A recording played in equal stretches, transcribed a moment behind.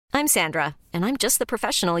I'm Sandra, and I'm just the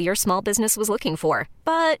professional your small business was looking for.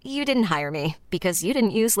 But you didn't hire me because you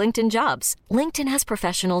didn't use LinkedIn Jobs. LinkedIn has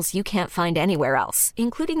professionals you can't find anywhere else,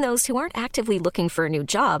 including those who aren't actively looking for a new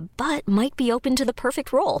job, but might be open to the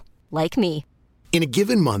perfect role, like me. In a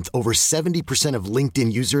given month, over 70% of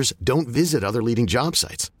LinkedIn users don't visit other leading job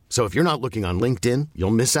sites. So if you're not looking on LinkedIn,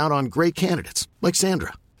 you'll miss out on great candidates like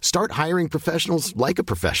Sandra. Start hiring professionals like a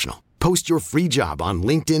professional. Post your free job on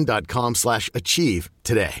linkedin.com/achieve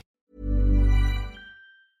today.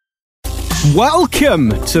 Welcome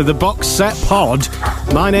to the Box Set Pod.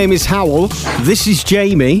 My name is Howell. This is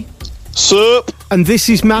Jamie. Sup? And this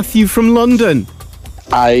is Matthew from London.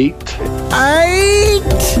 Eight.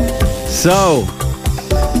 So,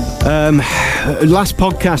 last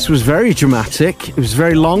podcast was very dramatic. It was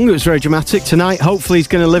very long. It was very dramatic. Tonight, hopefully, he's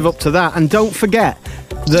going to live up to that. And don't forget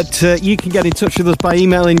that you can get in touch with us by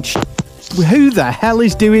emailing. Who the hell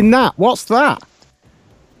is doing that? What's that?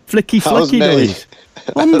 Flicky noise.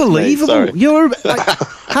 Unbelievable. You're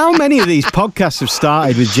how many of these podcasts have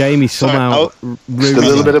started with Jamie somehow? Just a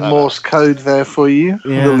little bit of Morse code there for you.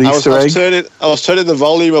 Yeah. I was turning the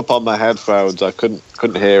volume up on my headphones. I couldn't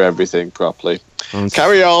hear everything properly. Okay.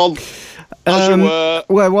 Carry on.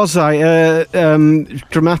 Where was I?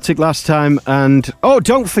 Dramatic last time, and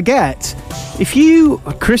don't forget,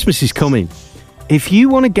 Christmas is coming. If you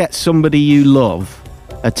want to get somebody you love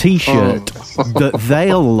a T-shirt that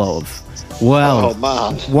they'll love. Well,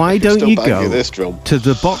 why don't you go to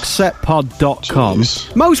theboxsetpod.com?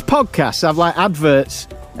 Jeez. Most podcasts have like adverts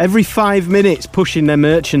every 5 minutes pushing their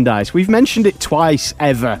merchandise. We've mentioned it twice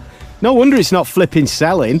ever. No wonder it's not flipping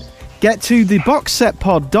selling. Get to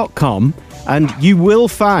theboxsetpod.com and you will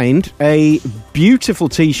find a beautiful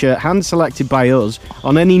T-shirt hand-selected by us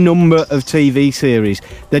on any number of TV series.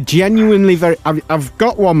 They're genuinely very... I've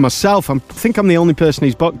got one myself. I think I'm the only person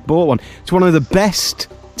who's bought one. It's one of the best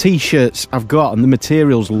T-shirts I've got, and the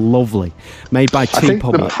material's lovely. Made by T-Public. I think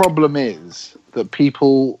the problem is that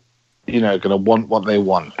people, are going to want what they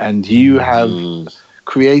want, and you have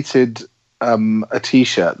created a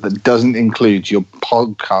T-shirt that doesn't include your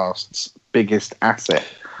podcast's biggest asset,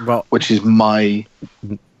 which is my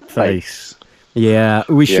face. Yeah,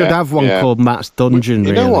 we should have one called Matt's Dungeon,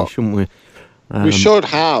 shouldn't we? We should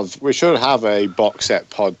have a Box Set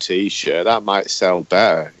Pod T-shirt. That might sell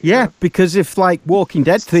better. Yeah, because if Walking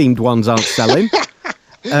Dead themed ones aren't selling.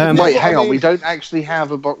 Wait, hang on. We don't actually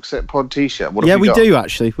have a Box Set Pod T-shirt. What have we got? Do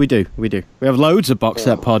actually. We do. We have loads of Box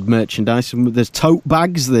Set Pod merchandise. There's tote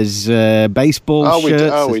bags. There's baseball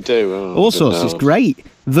shirts. We do. All sorts. It's great.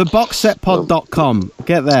 Theboxsetpod.com.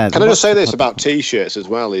 Get there. Can I just say this about T-shirts as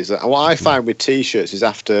well? Is that what I find with T-shirts is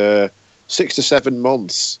after 6 to 7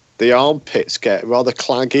 months, the armpits get rather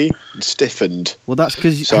claggy and stiffened. Well, that's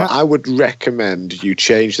because... So I would recommend you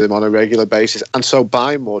change them on a regular basis, and so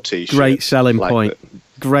buy more T-shirts. Great selling point.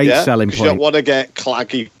 Selling point. You don't want to get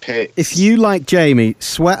claggy pits. If you, like Jamie,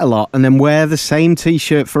 sweat a lot and then wear the same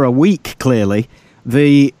T-shirt for a week, clearly,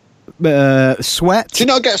 the sweat... Do you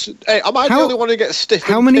not get... Hey, am I the only one who gets stiff?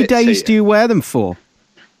 How many days do you wear them for?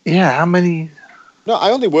 Yeah, how many... No,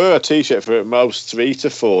 I only wear a T-shirt for at most 3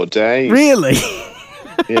 to 4 days. Really?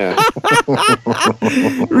 Yeah.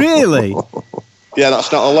 Really? Yeah,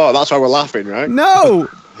 that's not a lot. That's why we're laughing, right? No,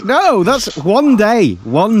 that's 1 day.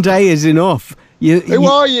 1 day is enough. Who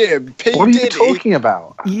are you? What are you talking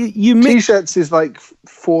about? T-shirts is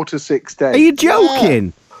 4 to 6 days. Are you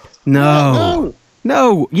joking? Yeah.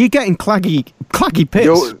 No, you're getting claggy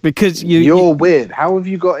pits because you're weird. How have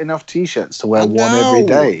you got enough T-shirts to wear one every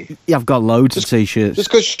day? Yeah, I've got loads of T-shirts.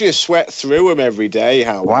 Just because you sweat through them every day,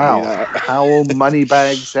 Howell. Wow. Howell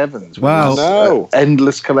Moneybag Sevens. Wow. No.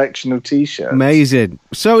 Endless collection of T-shirts. Amazing.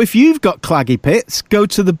 So if you've got claggy pits, go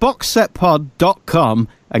to theboxsetpod.com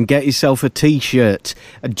and get yourself a T-shirt.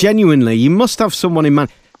 Genuinely, you must have someone in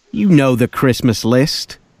mind. You know the Christmas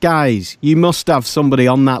list. Guys, you must have somebody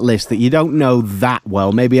on that list that you don't know that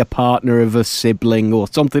well, maybe a partner of a sibling or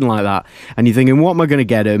something like that, and you're thinking, what am I going to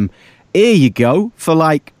get him? Here you go. For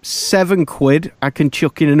 £7, I can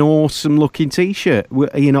chuck in an awesome-looking T-shirt.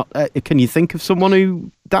 Can you think of someone who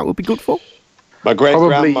that would be good for? My great-grandma.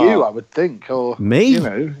 Probably you, I would think. Or me?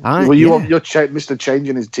 You're Mr.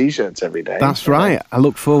 Changing his T-shirts every day. That's right. I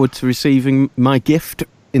look forward to receiving my gift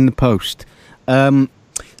in the post.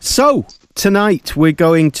 So... Tonight, we're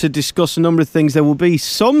going to discuss a number of things. There will be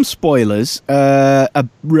some spoilers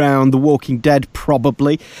around The Walking Dead,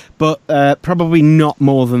 probably, but probably not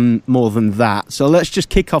more than that. So let's just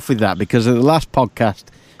kick off with that, because at the last podcast,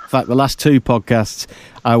 in fact, the last two podcasts,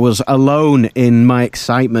 I was alone in my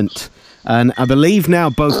excitement. And I believe now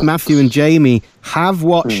both Matthew and Jamie have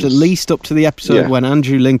watched at least up to the episode when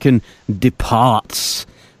Andrew Lincoln departs.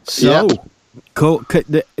 So,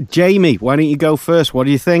 Jamie, why don't you go first? What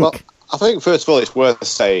do you think? Well, I think, first of all, it's worth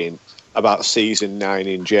saying about season 9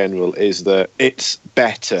 in general is that it's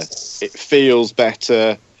better. It feels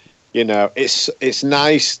better. You know, it's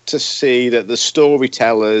nice to see that the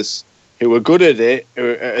storytellers who are good at it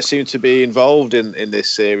seem to be involved in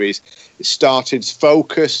this series. It started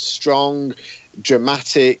focused, strong,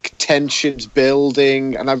 dramatic, tensions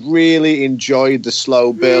building, and I've really enjoyed the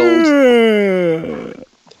slow build.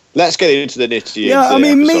 Let's get into the nitty. Yeah, I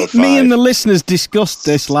mean, me and the listeners discussed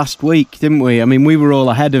this last week, didn't we? I mean, we were all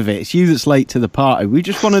ahead of it. It's you that's late to the party. We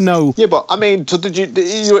just want to know. Yeah, but I mean,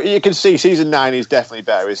 you can see season 9 is definitely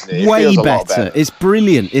better, isn't it? Way better. It's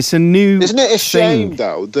brilliant. It's a new. Isn't it a shame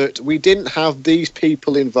though that we didn't have these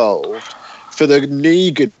people involved for the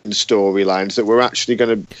Negan storylines that we're actually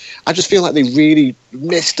going to? I just feel like they really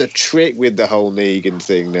missed a trick with the whole Negan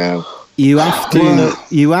thing now. You have to.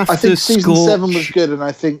 I think season 7 was good, and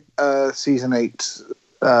I think season 8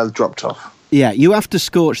 dropped off. Yeah, you have to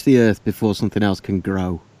scorch the earth before something else can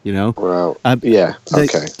grow. You know. Well, yeah.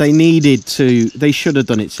 Okay. They needed to. They should have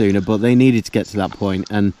done it sooner, but they needed to get to that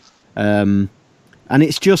point, and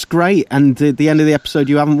it's just great. And the end of the episode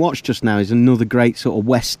you haven't watched just now is another great sort of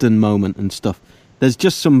Western moment and stuff. There's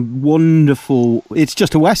just some wonderful. It's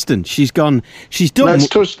just a Western. She's gone. She's done.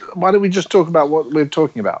 Why don't we just talk about what we're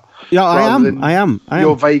talking about? Yeah, I am.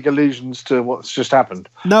 Your vague allusions to what's just happened.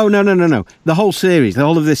 No. The whole series, the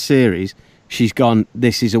whole of this series, she's gone,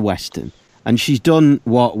 this is a Western. And she's done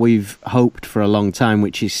what we've hoped for a long time,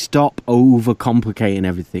 which is stop overcomplicating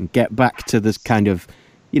everything. Get back to this kind of,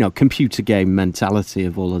 computer game mentality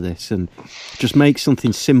of all of this and just make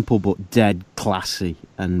something simple but dead classy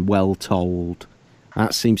and well told.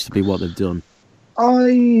 That seems to be what they've done.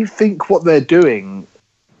 I think what they're doing,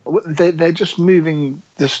 they're just moving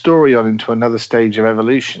the story on into another stage of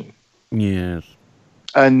evolution. Yes.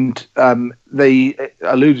 And they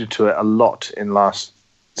alluded to it a lot in last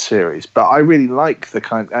series, but I really like the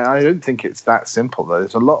kind. And I don't think it's that simple though.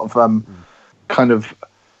 There's a lot of kind of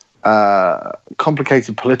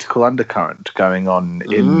complicated political undercurrent going on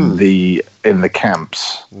in the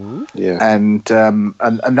camps. Yeah, and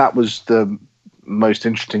that was the most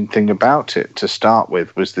interesting thing about it to start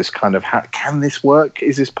with, was this kind of, how can this work?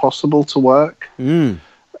 Is this possible to work? And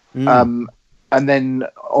then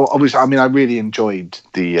obviously, I mean, I really enjoyed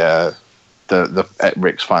the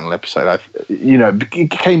Rick's final episode. It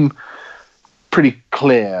became pretty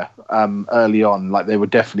clear early on, like they were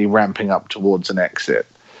definitely ramping up towards an exit.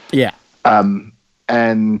 Yeah.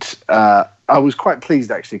 And I was quite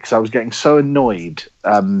pleased actually, because I was getting so annoyed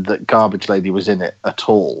that Garbage Lady was in it at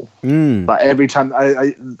all. Like every time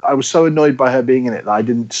I was so annoyed by her being in it that I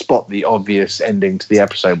didn't spot the obvious ending to the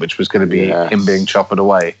episode, which was going to be him being chopped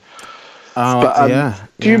away. Do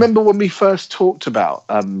you remember when we first talked about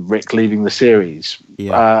Rick leaving the series?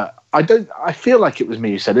 Yeah. I feel like it was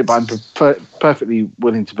me who said it, but I'm perfectly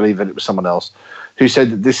willing to believe that it was someone else who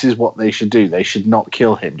said that this is what they should do. They should not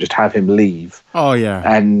kill him, just have him leave. Oh yeah.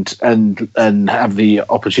 And have the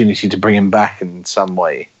opportunity to bring him back in some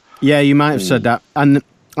way. Yeah, you might have said that. And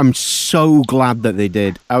I'm so glad that they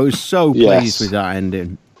did. I was so pleased with that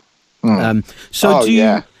ending.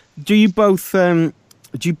 Do you both we'll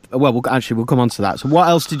come on to that. So what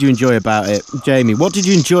else did you enjoy about it, Jamie? What did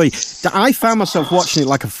you enjoy? I found myself watching it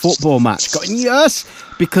like a football match, going, yes,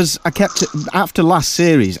 because I kept, after last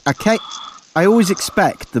series, I always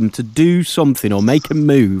expect them to do something or make a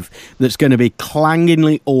move that's going to be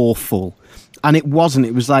clangingly awful. And it wasn't.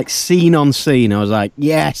 It was like scene on scene. I was like,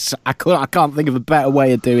 yes, I can't think of a better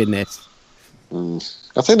way of doing this.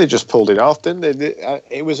 I think they just pulled it off, didn't they?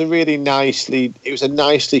 It was a nicely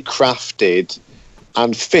crafted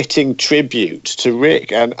and fitting tribute to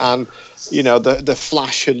Rick, and the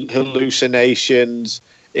flash hallucinations.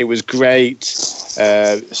 It was great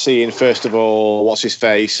seeing, first of all, what's his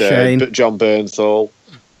face, John Bernthal,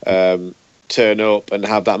 turn up and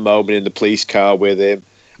have that moment in the police car with him,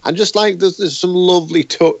 and just like there's some lovely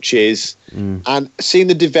touches, and seeing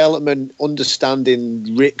the development,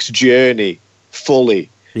 understanding Rick's journey fully,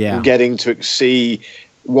 and getting to see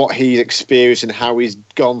what he's experienced and how he's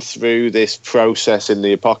gone through this process in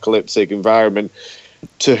the apocalyptic environment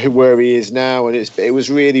to where he is now, and it was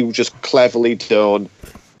really just cleverly done.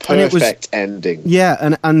 Perfect ending.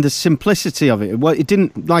 Yeah, and the simplicity of it. Well, it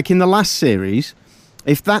didn't, like in the last series,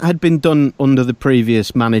 if that had been done under the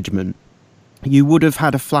previous management, you would have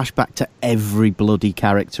had a flashback to every bloody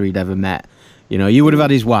character he'd ever met. You would have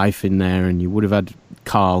had his wife in there, and you would have had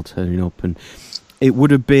Carl turning up, and it would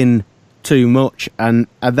have been too much. And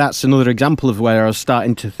that's another example of where I was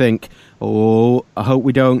starting to think, I hope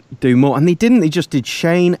we don't do more. And they didn't. They just did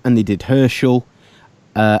Shane and they did Herschel.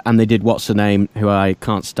 and they did What's Her Name, who I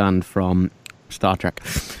can't stand from Star Trek.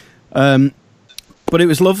 But it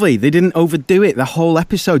was lovely. They didn't overdo it. The whole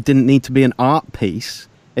episode didn't need to be an art piece.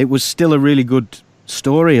 It was still a really good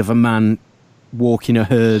story of a man walking a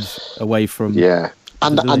herd away from... Yeah.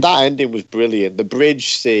 And that ending was brilliant. The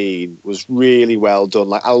bridge scene was really well done.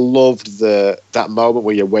 Like, I loved that moment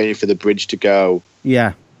where you're waiting for the bridge to go.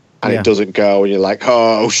 Yeah. And it doesn't go, and you're like,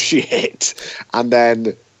 oh, shit. And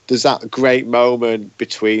then there's that great moment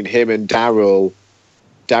between him and Daryl.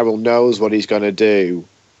 Daryl knows what he's going to do.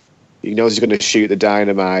 He knows he's going to shoot the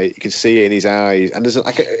dynamite. You can see it in his eyes. And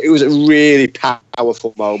it was a really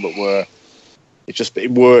powerful moment where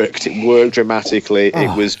it worked. It worked dramatically.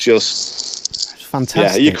 It was just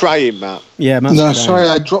fantastic. Yeah, you're crying, Matt. Yeah, Matt's no, crying. sorry,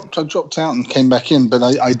 I dropped out and came back in, but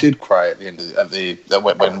I did cry at the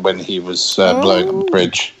end when he was blowing up the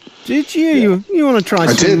bridge. Did you? Yeah. You want to try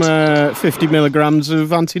some 50 milligrams of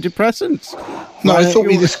antidepressants? No, I thought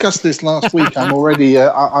we discussed this last week. I'm already.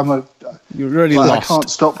 You're already lost. I can't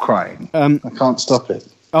stop crying. I can't stop it.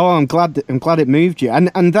 Oh, I'm glad it moved you,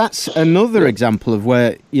 and that's another example of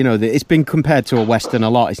where it's been compared to a Western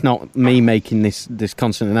a lot. It's not me making this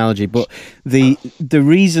constant analogy, but the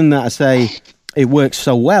reason that I say it works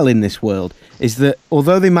so well in this world is that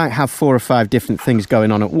although they might have 4 or 5 different things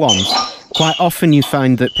going on at once, quite often you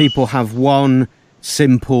find that people have one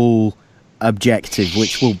simple objective,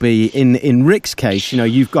 which will be in Rick's case.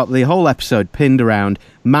 You've got the whole episode pinned around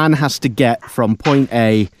man has to get from point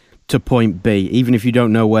A to point B, even if you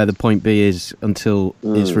don't know where the point B is until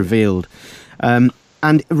it's revealed, and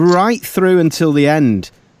right through until the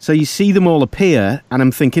end. So you see them all appear, and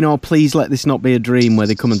I'm thinking, oh, please let this not be a dream where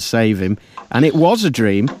they come and save him. And it was a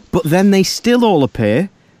dream, but then they still all appear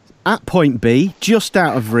at point B, just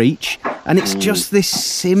out of reach, and it's just this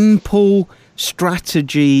simple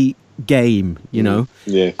strategy game,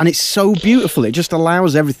 Yeah. And it's so beautiful. It just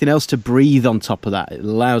allows everything else to breathe on top of that. It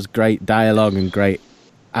allows great dialogue and great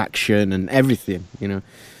action and everything,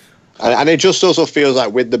 And it just also feels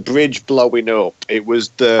like with the bridge blowing up, it was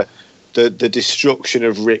the destruction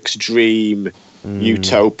of Rick's dream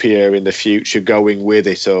utopia in the future going with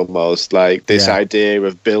it, almost like this idea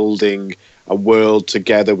of building a world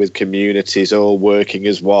together with communities all working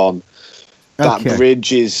as one. That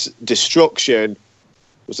bridge's destruction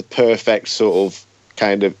was a perfect sort of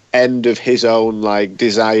kind of end of his own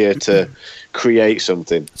desire to create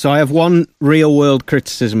something. So I have one real world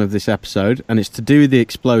criticism of this episode, and it's to do with the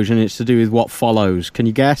explosion. It's to do with what follows. Can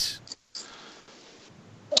you guess?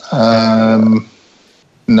 No.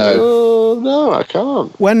 No, I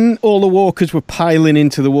can't. When all the walkers were piling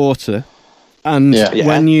into the water, and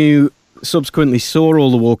when you subsequently saw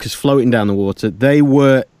all the walkers floating down the water, they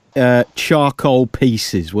were charcoal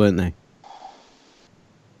pieces, weren't they?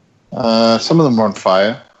 Some of them were on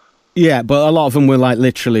fire. Yeah, but a lot of them were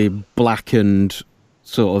literally blackened,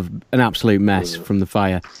 sort of an absolute mess from the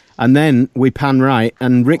fire. And then we pan right,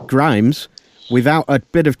 and Rick Grimes, without a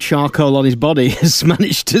bit of charcoal on his body, has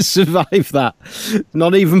managed to survive that.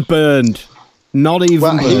 Not even burned. Not even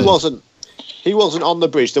burned. He wasn't on the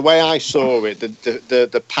bridge. The way I saw it,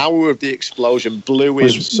 the power of the explosion blew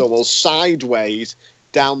him sideways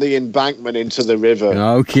down the embankment into the river.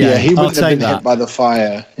 Okay, yeah, he would have been hit by the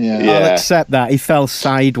fire. Yeah. I'll accept that. He fell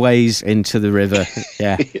sideways into the river.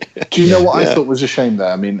 Yeah. Do you know what I thought was a shame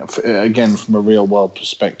there? I mean, again, from a real world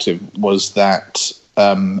perspective, was that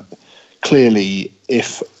clearly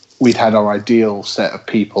if we'd had our ideal set of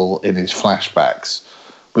people in his flashbacks,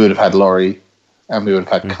 we would have had Laurie and we would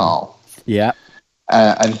have had Carl. Yeah.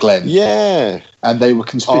 And Glenn. Yeah. And they were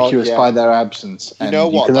conspicuous by their absence. And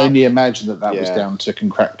you can only imagine that was down to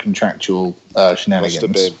contractual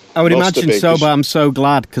shenanigans. I would imagine so, but I'm so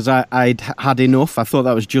glad because I'd had enough. I thought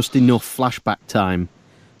that was just enough flashback time.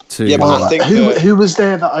 But I think who was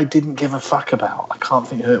there that I didn't give a fuck about? I can't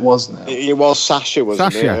think who it was now. It was Sasha,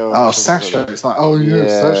 wasn't it? Sasha. It's like,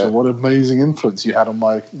 Sasha, what an amazing influence you had on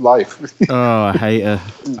my life. Oh, I hate her.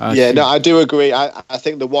 No, I do agree. I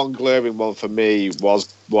think the one glaring one for me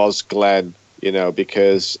was Glenn,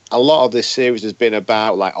 because a lot of this series has been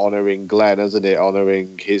about honouring Glenn, hasn't it?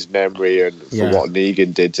 Honouring his memory and for what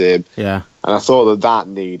Negan did to him. Yeah. And I thought that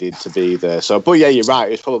needed to be there. So, but you're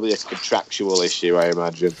right. It's probably a contractual issue, I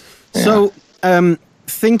imagine. Yeah. So,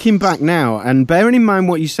 thinking back now and bearing in mind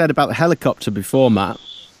what you said about the helicopter before, Matt,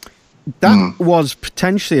 that was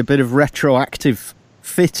potentially a bit of retroactive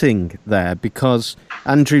fitting there because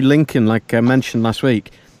Andrew Lincoln, like I mentioned last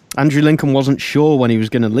week, Andrew Lincoln wasn't sure when he was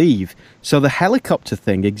going to leave. So the helicopter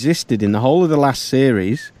thing existed in the whole of the last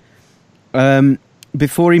series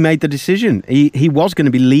before he made the decision. He was going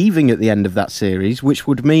to be leaving at the end of that series, which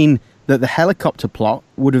would mean that the helicopter plot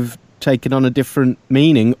would have taken on a different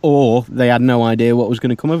meaning, or they had no idea what was going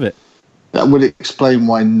to come of it. That would explain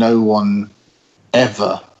why no one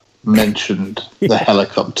ever mentioned the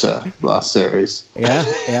helicopter last series.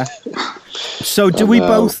 Yeah. So do we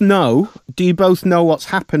both know? Do you both know what's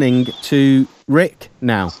happening to Rick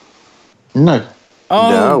now? No.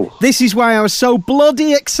 Oh, No. This is why I was so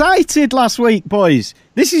bloody excited last week, boys.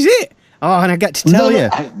 This is it. Oh, and I get to tell you.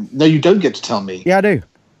 No, you don't get to tell me. Yeah, I do.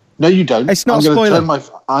 No, you don't. It's not a spoiler.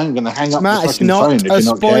 I'm going to hang up Matt, the fucking phone if you're it's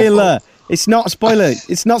not a spoiler. It's not a spoiler.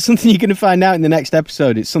 It's not something you're going to find out in the next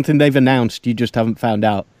episode. It's something they've announced. You just haven't found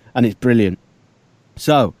out. And it's brilliant.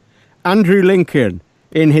 So, Andrew Lincoln,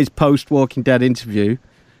 in his post-Walking Dead interview,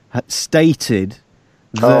 had stated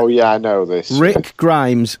that I know this. Rick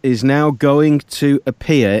Grimes is now going to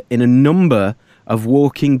appear in a number of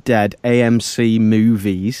Walking Dead AMC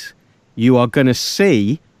movies. You are going to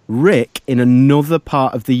see Rick in another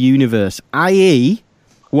part of the universe, i.e.,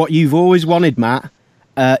 what you've always wanted, Matt.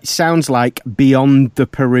 Sounds like beyond the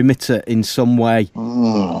perimeter in some way.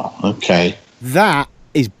 Oh, okay. That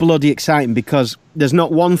is bloody exciting because there's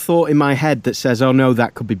not one thought in my head that says, oh no,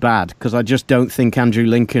 that could be bad, because I just don't think Andrew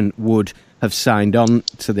Lincoln would have signed on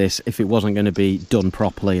to this if it wasn't going to be done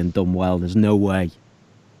properly and done well. There's no way.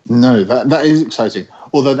 No, that is exciting.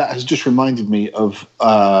 Although that has just reminded me of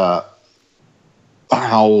how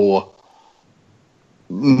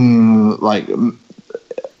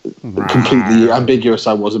completely ambiguous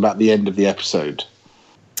I was about the end of the episode.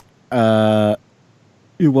 What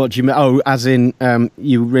do you mean? Oh, as in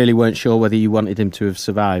you really weren't sure whether you wanted him to have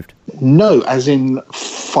survived? No, as in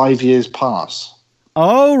 5 years pass.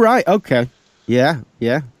 Oh, right. Okay. Yeah.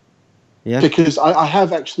 Because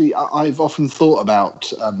I've often thought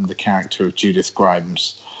about the character of Judith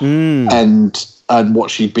Grimes and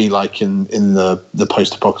what she'd be like in the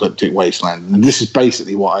post-apocalyptic wasteland. And this is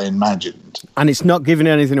basically what I imagined. And it's not giving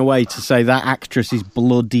anything away to say that actress is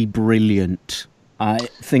bloody brilliant. I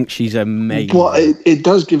think she's amazing. Well, it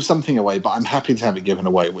does give something away, but I'm happy to have it given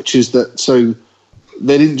away, which is that, so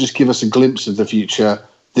they didn't just give us a glimpse of the future.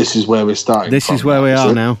 This is where we're starting. This is where we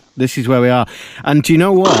are now. This is where we are. And do you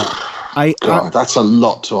know what? God, that's a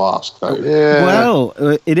lot to ask, though. Yeah. Well,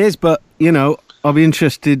 it is, but, I'll be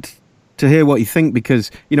interested to hear what you think,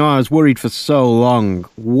 because, I was worried for so long.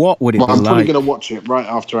 What would it be like? I'm probably going to watch it right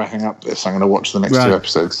after I hang up this. I'm going to watch the next 2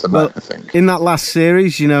 episodes tonight, I think. In that last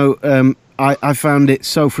series, I found it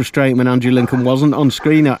so frustrating when Andrew Lincoln wasn't on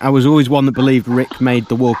screen. I was always one that believed Rick made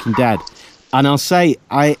The Walking Dead. And I'll say,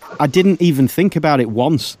 I didn't even think about it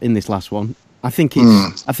once in this last one. I think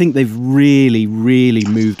they've really, really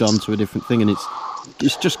moved on to a different thing, and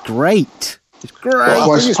it's just great. It's great.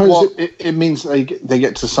 Well, I suppose it means they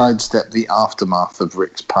get to sidestep the aftermath of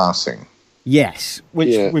Rick's passing. Yes,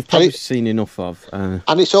 which we've probably seen enough of.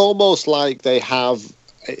 And it's almost like they have,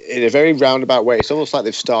 in a very roundabout way, it's almost like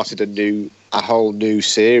they've started a whole new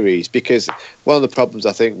series, because one of the problems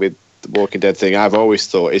I think with the Walking Dead thing, I've always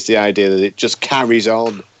thought, is the idea that it just carries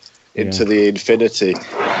on into the infinity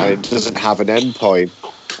and it doesn't have an end point.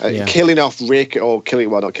 Killing off Rick, or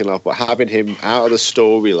not killing off, but having him out of the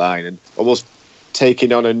storyline and almost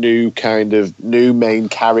taking on a new main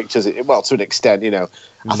characters, well, to an extent,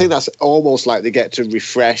 I think that's almost like they get to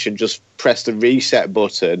refresh and just press the reset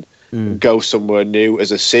button and go somewhere new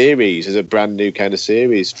as a series, as a brand new kind of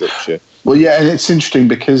series structure. Well, yeah, and it's interesting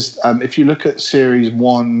because if you look at series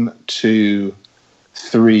 1, 2,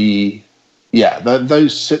 3,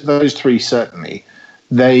 those 3 certainly,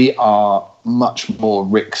 they are much more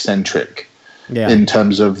Rick-centric in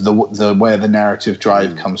terms of the where the narrative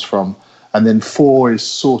drive comes from. And then 4 is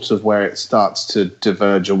sort of where it starts to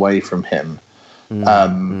diverge away from him.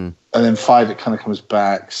 And then 5, it kind of comes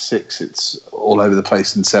back. 6, it's all over the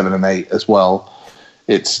place, and 7 and 8 as well.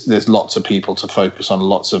 There's lots of people to focus on,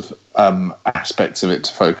 lots of aspects of it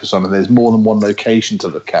to focus on, and there's more than one location to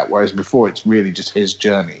look at, whereas before it's really just his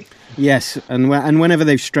journey. Yes, and whenever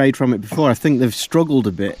they've strayed from it before, I think they've struggled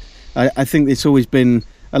a bit. I think it's always been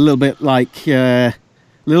a little bit like the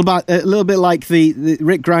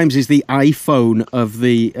Rick Grimes is the iPhone of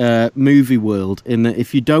the movie world, in that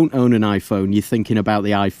if you don't own an iPhone, you're thinking about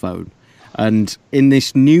the iPhone. And in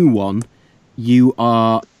this new one, you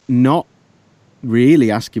are not really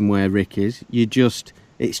asking where Rick is.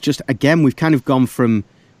 It's just again, we've gone from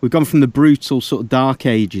the brutal sort of dark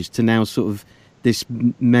ages to now sort of this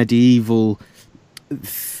medieval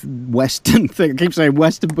Western thing. I keep saying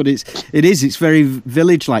Western, but it's very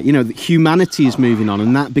village-like. Humanity is moving on,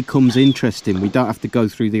 and that becomes interesting. We don't have to go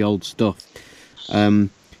through the old stuff. It's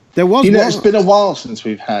been a while since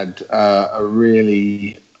we've had a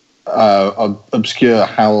really obscure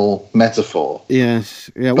Howl metaphor. Yes,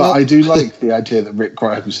 yeah. But I do like the idea that Rick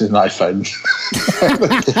Grimes is an iPhone.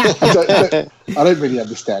 I don't really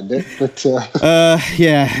understand it, but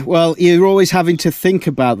yeah. Well, you're always having to think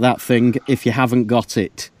about that thing if you haven't got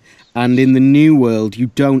it, and in the new world, you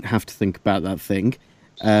don't have to think about that thing,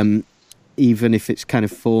 even if it's kind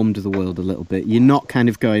of formed the world a little bit. You're not kind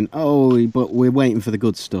of going, oh, but we're waiting for the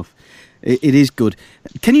good stuff. It is good.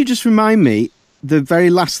 Can you just remind me the very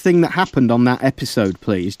last thing that happened on that episode,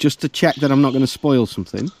 please, just to check that I'm not going to spoil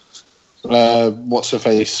something? What's her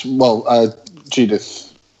face? Well,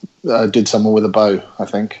 Judith did someone with a bow, I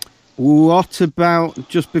think. What about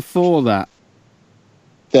just before that?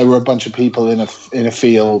 There were a bunch of people in a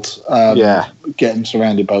field, getting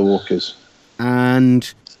surrounded by walkers.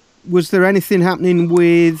 And was there anything happening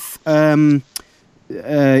with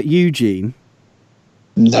Eugene?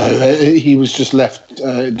 No, he was just left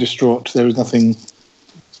distraught. There was nothing.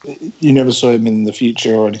 You never saw him in the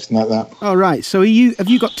future or anything like that. Oh, right. So have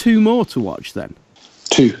you got 2 more to watch then?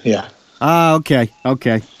 2, yeah. Ah, okay.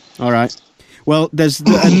 All right. Well, there's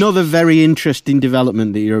another very interesting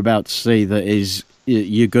development that you're about to see that is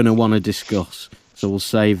you're going to want to discuss. So we'll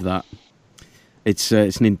save that. It's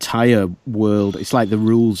an entire world. It's like the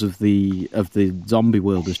rules of the zombie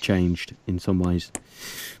world has changed in some ways,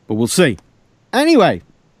 but we'll see. Anyway,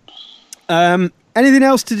 anything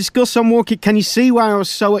else to discuss on Walking? Can you see why I was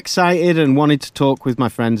so excited and wanted to talk with my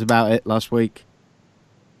friends about it last week?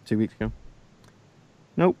 2 weeks ago?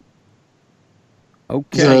 Nope.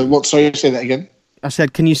 Okay. What? Sorry, say that again. I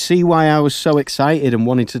said, can you see why I was so excited and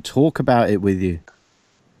wanted to talk about it with you?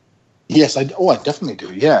 Yes, I definitely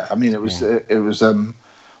do. Yeah, I mean, it was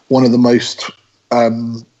one of the most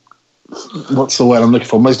what's the word I'm looking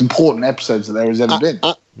for? Most important episodes that there has ever been.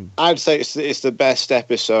 I'd say it's the best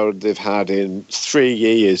episode they've had in 3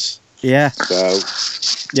 years. Yeah. So.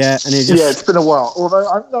 Yeah, and it's been a while. Although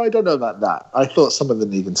I don't know about that. I thought some of the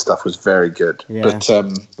Negan stuff was very good, but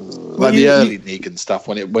the early Negan stuff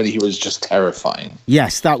when he was just terrifying.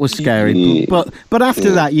 Yes, that was scary. But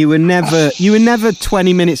after that, you were never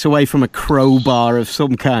 20 minutes away from a crowbar of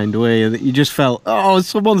some kind, were you? That you just felt, oh,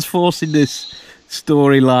 someone's forcing this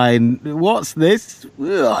storyline. What's this?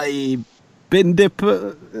 Bin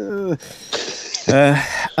dipper.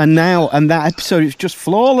 And that episode is just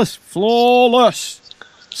flawless.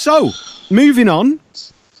 So, moving on.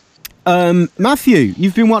 Matthew,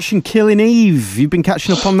 you've been watching Killing Eve. You've been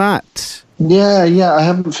catching up on that. Yeah, I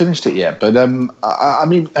haven't finished it yet, but I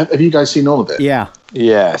mean, have you guys seen all of it? Yeah.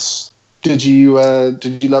 Yes. Did you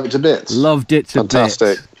love it to bits? Loved it to bits.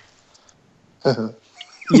 Fantastic.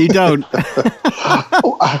 You don't.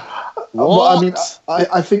 Well, I mean,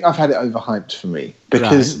 I think I've had it overhyped for me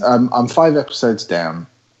because I'm 5 episodes down,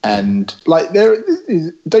 and like don't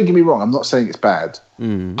get me wrong, I'm not saying it's bad,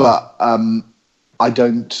 but I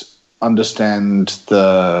don't understand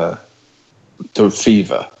the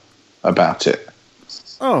fever about it.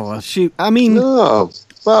 Oh, shoot! I mean, no.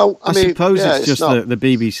 Well, I suppose it's just the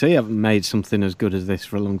BBC haven't made something as good as this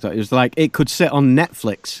for a long time. It was like it could sit on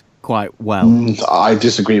Netflix quite well. I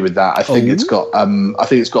disagree with that. I think it's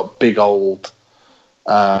got big old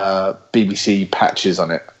BBC patches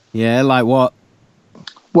on it. Yeah, like what?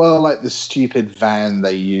 Well, like the stupid van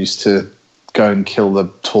they used to go and kill the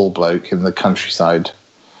tall bloke in the countryside,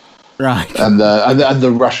 right? And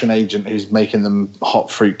the Russian agent who's making them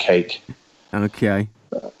hot fruit cake. Okay.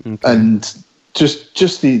 And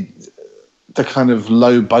just the kind of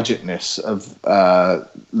low budgetness of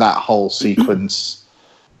that whole sequence.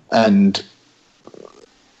 And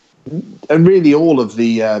really, all of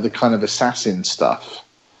the kind of assassin stuff,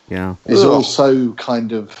 is also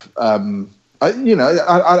kind of I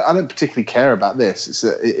don't particularly care about this.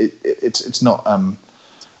 It's not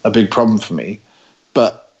a big problem for me,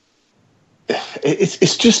 but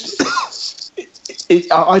it's just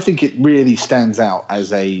I think it really stands out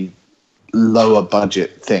as a lower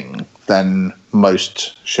budget thing than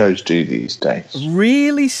most shows do these days.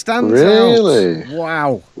 Really stands out? Really?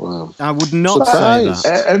 Wow. I would not say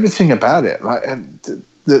that. Everything about it, like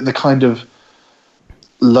the kind of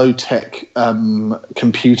low-tech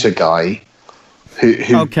computer guy who...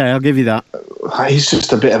 Okay, I'll give you that. He's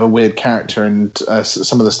just a bit of a weird character, and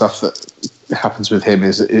some of the stuff that happens with him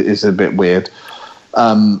is a bit weird.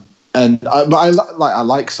 But I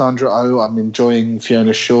like Sandra Oh. I'm enjoying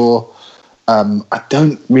Fiona Shaw. I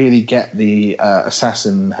don't really get the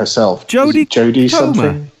assassin herself. Jodie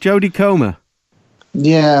something? Jodie Comer.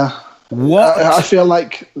 Yeah. What? I feel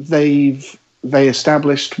like they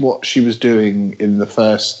established what she was doing in the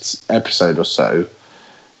first episode or so,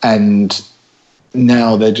 and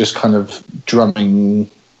now they're just kind of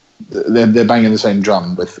drumming they're banging the same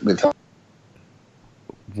drum with her.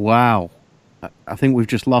 Wow. I think we've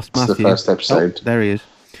just lost Matthew. It's the first episode. Oh, there he is.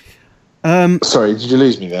 Sorry, did you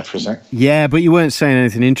lose me there for a sec? Yeah, but you weren't saying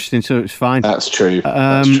anything interesting, so it's fine. That's true.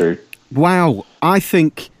 That's true. Wow, I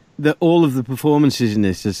think that all of the performances in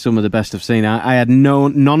this are some of the best I've seen. I had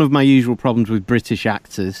none of my usual problems with British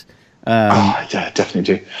actors. Yeah,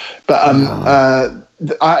 definitely do. But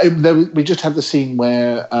we just had the scene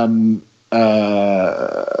where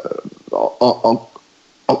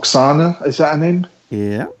Oksana, is that her name?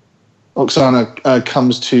 Yeah. Oksana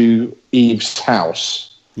comes to Eve's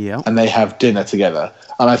house, and they have dinner together,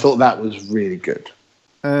 and I thought that was really good.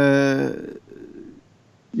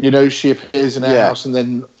 She appears in her house and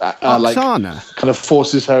then Oksana kind of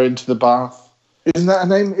forces her into the bath. Isn't that her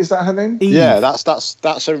name? Is that her name? Eve. Yeah,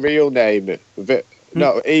 that's a real name.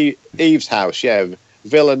 Eve's house. Yeah,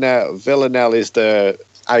 Villanelle. Villanelle is the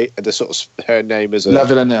sort of her name as a La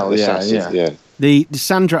Villanelle. Yeah. The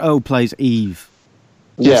Sandra Oh plays Eve.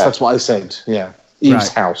 Yes, that's what I said. Yeah, Eve's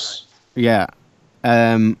house. Yeah.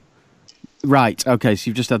 Right. Okay. So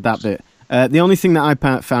you've just had that bit. The only thing that I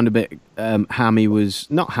found a bit hammy was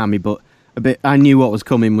not hammy, but a bit. I knew what was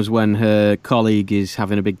coming was when her colleague is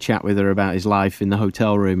having a big chat with her about his life in the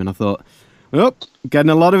hotel room, and I thought, oh,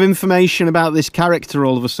 getting a lot of information about this character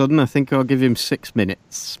all of a sudden. I think I'll give him 6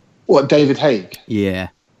 minutes. What, David Haig? Yeah.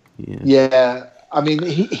 I mean,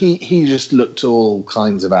 he just looked all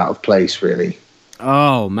kinds of out of place, really.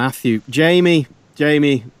 Oh, Matthew, Jamie,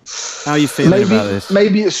 how are you feeling about this?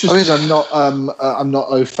 Maybe it's just I'm not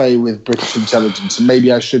au fait with British intelligence, and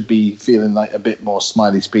maybe I should be feeling like a bit more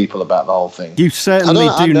Smiley's people about the whole thing. You certainly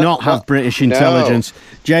do not have British intelligence.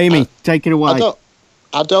 Jamie, take it away.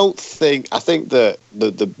 I think that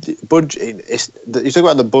the budget. You talk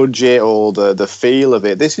about the budget or the feel of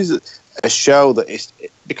it. This is a show that is,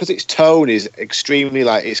 because its tone is extremely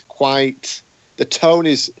the tone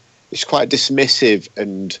is quite dismissive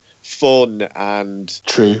and fun and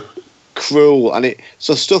cruel, and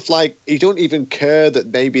so stuff like you don't even care that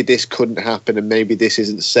maybe this couldn't happen and maybe this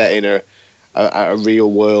isn't set in a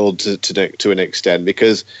real world to an extent,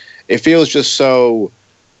 because it feels just so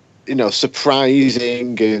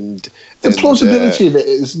surprising, and the plausibility of it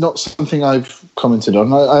is not something I've commented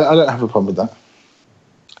on. I don't have a problem with that,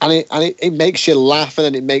 and it makes you laugh,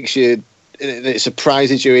 and then it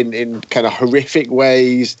surprises you in kind of horrific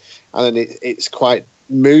ways, and then it's quite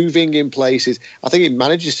moving in places. I think it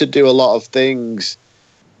manages to do a lot of things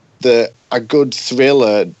that a good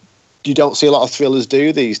thriller, you don't see a lot of thrillers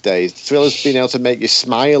do these days. Thrillers being able to make you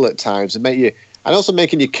smile at times and also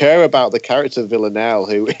making you care about the character of Villanelle,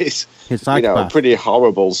 who is a pretty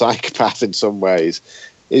horrible psychopath in some ways,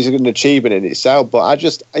 is an achievement in itself. But I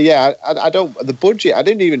don't. The budget, I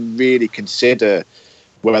didn't even really consider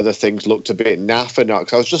whether things looked a bit naff or not,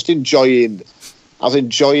 because I was just enjoying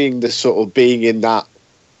the sort of being in that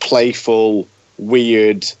playful,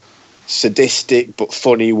 weird, sadistic but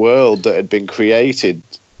funny world that had been created,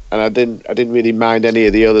 and I didn't really mind any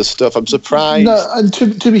of the other stuff. I'm surprised. No, and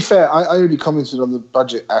to be fair, I only commented on the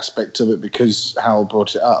budget aspect of it because Hal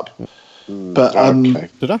brought it up. But okay.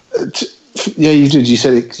 Did I? Yeah, you did. You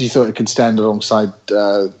said you thought it could stand alongside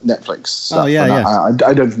Netflix stuff. Oh yeah,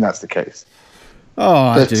 I don't think that's the case.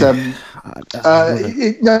 Oh, but,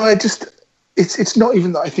 I do. It's not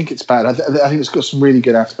even that I think it's bad. I think it's got some really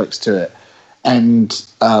good aspects to it, and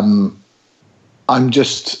I'm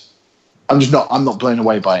not blown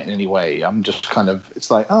away by it in any way. I'm just kind of,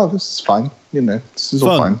 it's like, oh, this is fine. This is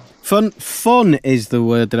all fine. Fun is the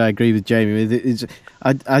word that I agree with Jamie with.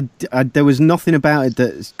 There was nothing about it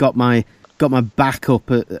that's got my back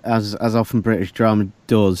up as often British drama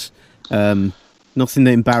does. Nothing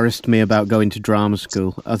that embarrassed me about going to drama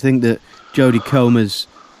school. I think that Jodie Comer's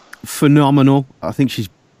phenomenal. I think she's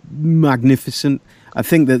magnificent. I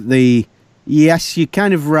think that yes, you're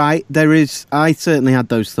kind of right. I certainly had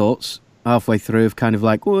those thoughts halfway through of kind of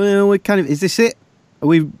like, well, is this it?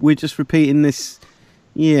 We're just repeating this?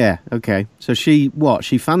 Yeah, okay. So she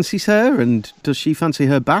fancies her, and does she fancy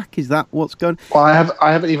her back? Is that what's going? Well,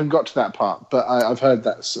 I haven't even got to that part, but I've heard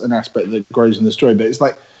that's an aspect that grows in the story. But it's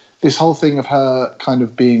like this whole thing of her kind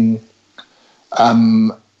of being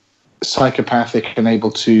psychopathic and able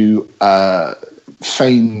to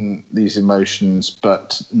feign these emotions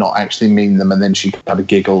but not actually mean them, and then she kind of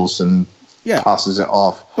giggles and passes it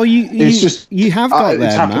off. Well, you have got there,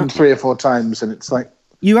 it's happened Matt. 3 or 4 times, and it's like,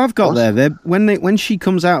 you have got there when she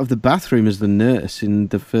comes out of the bathroom as the nurse in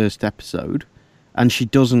the first episode, and she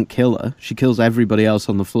doesn't kill her. She kills everybody else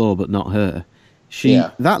on the floor, but not her.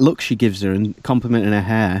 That look she gives her and complimenting her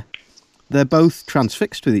hair, they're both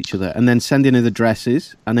transfixed with each other, and then sending her the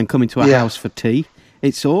dresses, and then coming to her house for tea.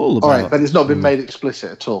 It's all about... All right, but it's not been made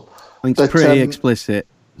explicit at all. I think it's pretty explicit.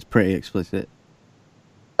 It's pretty explicit.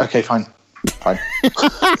 Okay, fine.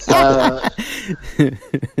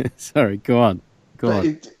 Sorry, go on.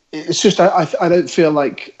 It's just I don't feel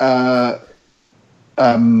like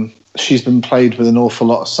she's been played with an awful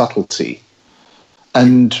lot of subtlety,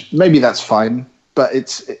 and maybe that's fine. But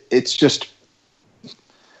it's just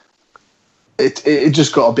it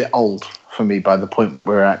just got a bit old for me by the point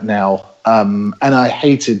we're at now, and I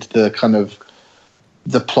hated the kind of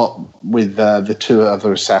the plot with the two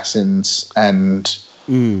other assassins and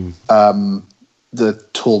the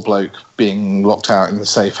tall bloke being locked out in the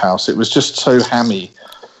safe house. It was just so hammy.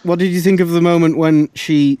 What did you think of the moment when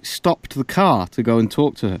she stopped the car to go and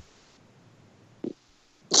talk to her?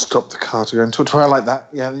 Stop the car to go and talk to her. I like that.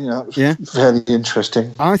 Yeah, that was fairly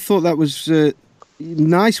interesting. I thought that was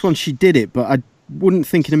nice when she did it, but I wouldn't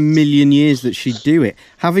think in a million years that she'd do it.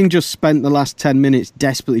 Having just spent the last 10 minutes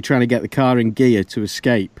desperately trying to get the car in gear to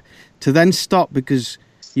escape, to then stop because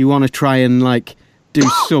you want to try and, do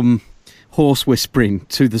some horse whispering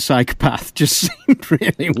to the psychopath just seemed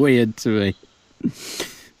really weird to me.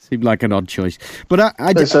 Seemed like an odd choice. But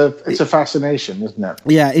it's a fascination, isn't it?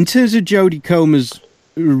 Yeah, in terms of Jodie Comer's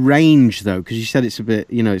range, though, because you said it's a bit,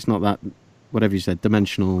 it's not that, whatever you said,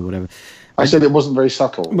 dimensional or whatever. I said it wasn't very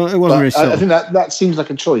subtle. Well, it wasn't very subtle. I think that seems like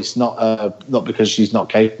a choice, not because she's not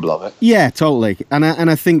capable of it. Yeah, totally. And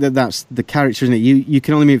I think that's the character, isn't it? You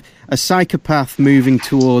can only move... A psychopath moving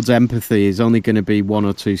towards empathy is only going to be one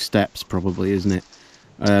or two steps, probably, isn't it?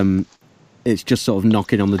 It's just sort of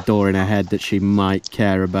knocking on the door in her head that she might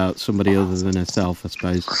care about somebody other than herself, I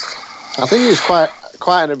suppose. I think it's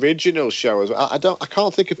quite an original show as well. I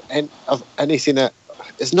can't think of anything that...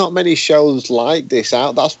 There's not many shows like this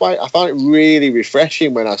out. That's why I found it really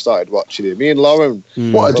refreshing when I started watching it. Me and Lauren...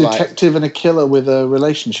 What, a detective and a killer with a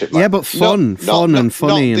relationship? Yeah, but fun and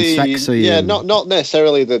funny and sexy. Yeah, not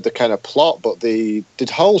necessarily the kind of plot, but the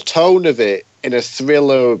whole tone of it in a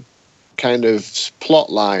thriller kind of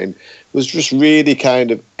plot line was just really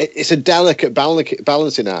kind of... It's a delicate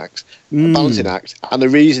balancing act. And the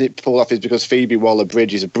reason it pulled off is because Phoebe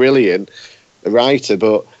Waller-Bridge is brilliant, the writer,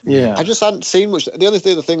 but I just hadn't seen much. The other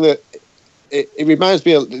thing that it reminds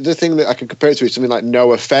me of, the thing that I can compare it to is something like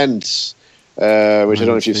No Offence, which I don't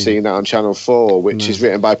know if you've seen that on Channel 4, which is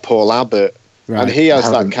written by Paul Abbott. Right. And he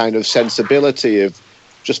has that kind of sensibility of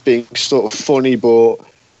just being sort of funny, but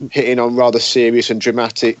hitting on rather serious and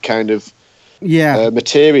dramatic kind of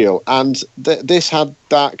material. And this had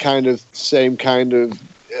that kind of same kind of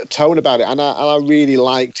tone about it. And I really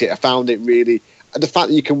liked it. I found it really... The fact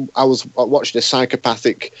that I was watching a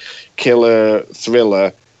psychopathic killer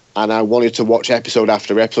thriller, and I wanted to watch episode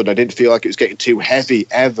after episode. I didn't feel like it was getting too heavy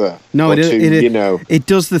ever. No, it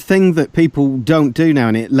does the thing that people don't do now,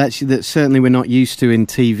 and it lets you, that certainly we're not used to in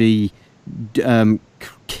TV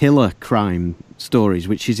killer crime stories,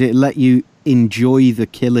 which is it let you enjoy the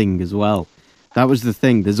killing as well. That was the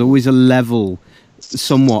thing. There's always a level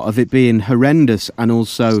somewhat of it being horrendous, and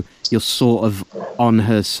also you're sort of on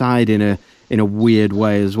her side in a weird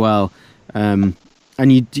way as well, and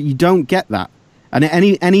you don't get that. And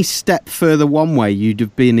any step further one way, you'd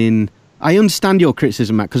have been in... I understand your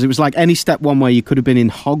criticism, Matt, because it was like any step one way, you could have been in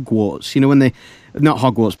Hogwarts. When they... Not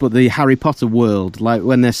Hogwarts, but the Harry Potter world, like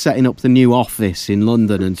when they're setting up the new office in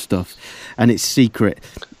London and stuff, and it's secret.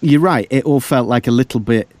 You're right, it all felt like a little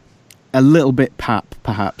bit pap,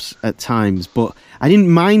 perhaps, at times, but I didn't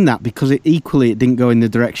mind that because it didn't go in the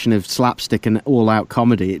direction of slapstick and all-out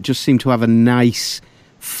comedy. It just seemed to have a nice,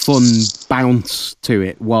 fun bounce to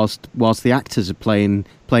it, whilst the actors are playing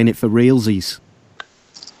it for realsies.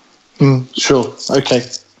 Sure, okay.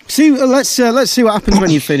 See, let's see what happens when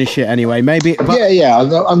you finish it. Anyway, maybe. I'm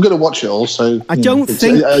going to watch it all. So I don't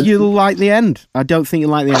think you'll like the end. I don't think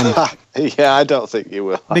you'll like the end. Yeah, I don't think you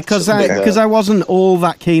will. Because I wasn't all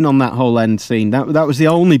that keen on that whole end scene. That was the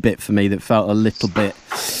only bit for me that felt a little bit.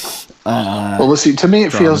 Well, we'll see. To me,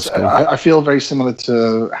 it feels. I feel very similar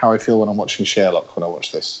to how I feel when I'm watching Sherlock when I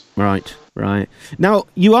watch this. Right. Now,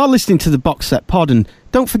 you are listening to the Box Set Pod, and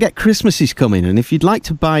don't forget Christmas is coming, and if you'd like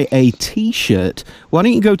to buy a T-shirt, why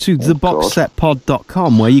don't you go to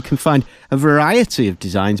theboxsetpod.com, where you can find a variety of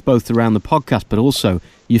designs, both around the podcast, but also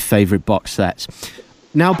your favourite box sets.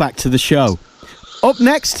 Now back to the show. Up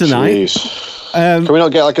next tonight... Can we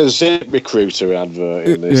not get like a ZipRecruiter advert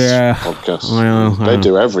in this podcast? They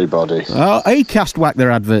do everybody. Oh, Acast whack their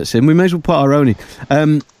adverts in. We may as well put our own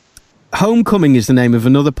in. Homecoming is the name of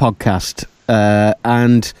another podcast,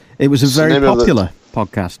 and it was a very popular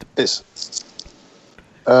podcast. It's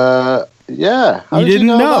yeah. You didn't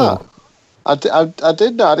know? I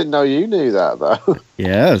did know. I didn't know you knew that though.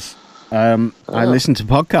 Yes. I listen to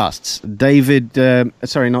podcasts.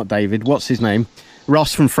 Not David. What's his name?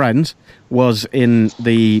 Ross from Friends was in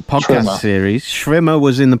the podcast series. Schwimmer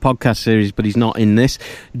was in the podcast series, but he's not in this.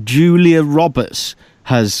 Julia Roberts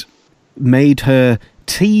has made her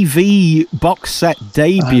TV box set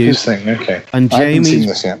debut. This thing, okay. And Jamie, I haven't seen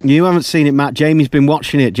this yet. You haven't seen it, Matt. Jamie's been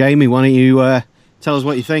watching it. Jamie, why don't you tell us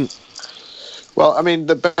what you think? Well, I mean,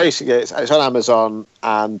 basically, it's on Amazon,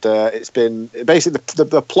 and it's been basically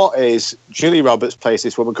the plot is Julie Roberts plays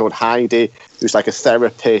this woman called Heidi, who's like a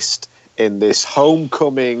therapist in this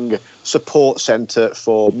homecoming support centre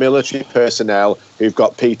for military personnel who've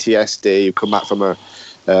got PTSD, who come back from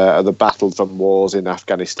the battle from wars in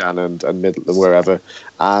Afghanistan and wherever,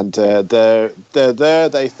 and they're there.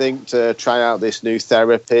 They think to try out this new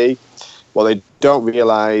therapy. Well, they don't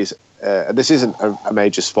realise. This isn't a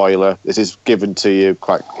major spoiler, this is given to you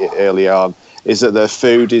quite early on, is that their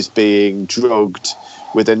food is being drugged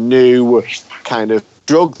with a new kind of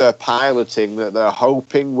drug they're piloting that they're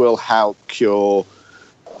hoping will help cure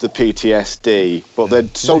the PTSD. But the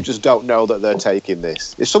soldiers don't know that they're taking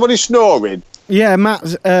this. Is somebody snoring? Yeah, Matt,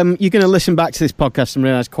 you're going to listen back to this podcast and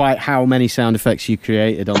realise quite how many sound effects you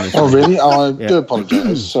created on this. Oh, really? I do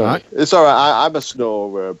apologise. Sorry. Right. It's all right. I'm a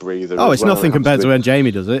snorer breather. Oh, it's nothing compared to when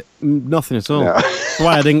Jamie does it. Nothing at all. Yeah. That's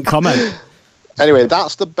why I didn't comment. Anyway,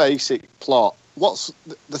 that's the basic plot. What's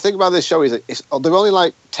the thing about this show is that they're only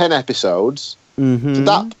like 10 episodes. Mm-hmm. So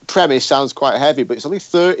that premise sounds quite heavy, but it's only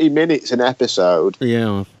 30 minutes an episode.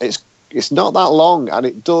 Yeah. It's not that long, and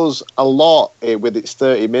it does a lot with its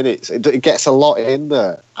 30 minutes. It gets a lot in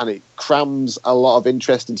there, and it crams a lot of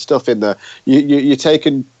interesting stuff in there. You're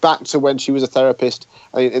taken back to when she was a therapist,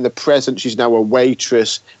 and in the present she's now a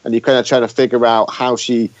waitress, and you're kind of trying to figure out how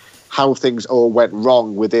things all went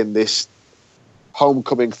wrong within this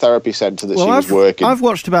homecoming therapy centre that she was working. I've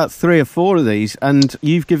watched about 3 or 4 of these, and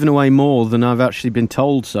you've given away more than I've actually been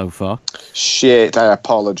told so far. Shit, I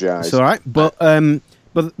apologise. It's all right,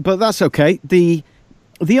 But that's okay. The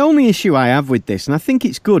only issue I have with this, and I think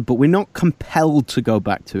it's good, but we're not compelled to go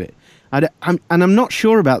back to it. I'm not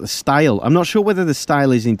sure about the style. I'm not sure whether the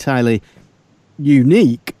style is entirely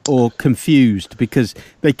unique or confused, because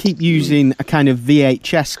they keep using a kind of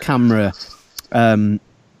VHS camera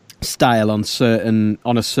style on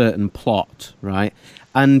a certain plot, right?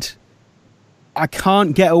 And I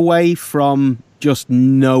can't get away from just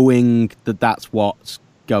knowing that that's what's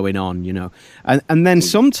going on, you know, and then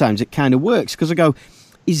sometimes it kind of works, because I go,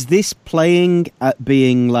 is this playing at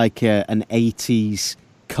being like an 80s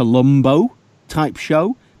Columbo type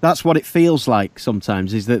show? That's what it feels like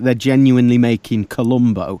sometimes, is that they're genuinely making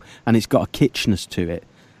Columbo and it's got a kitschness to it.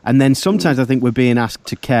 And then sometimes I think we're being asked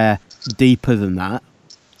to care deeper than that.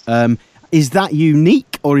 Is that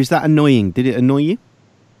unique, or is that annoying? Did it annoy you?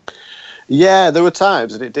 Yeah, there were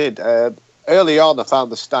times that it did. Early on, I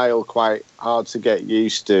found the style quite hard to get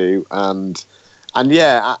used to, and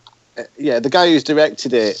the guy who's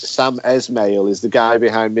directed it, Sam Esmail, is the guy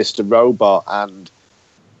behind Mr. Robot, and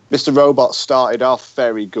Mr. Robot started off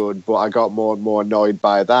very good, but I got more and more annoyed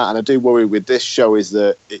by that, and I do worry with this show is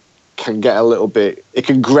that it can get a little bit, it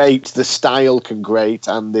can grate, the style can grate,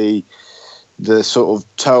 and the sort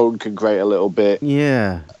of tone can grate a little bit.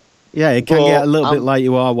 Yeah, it can get a little bit like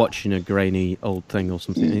you are watching a grainy old thing or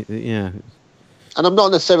something. Yeah. And I'm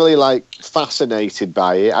not necessarily like fascinated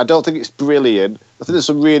by it. I don't think it's brilliant. I think there's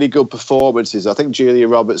some really good performances. I think Julia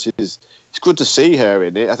Roberts it's good to see her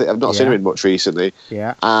in it. I think I've not seen her in much recently.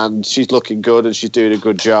 Yeah. And she's looking good and she's doing a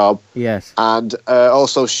good job. Yes. And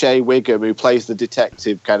also Shea Wiggum, who plays the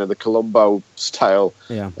detective, kind of the Columbo style.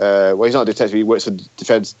 Yeah. Well, he's not a detective. He works for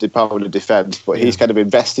the Department of Defense, but he's kind of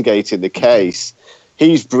investigating the case.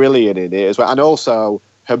 He's brilliant in it as well. And also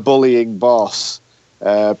her bullying boss,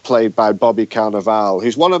 played by Bobby Cannavale,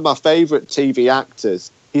 who's one of my favourite TV actors.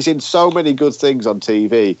 He's in so many good things on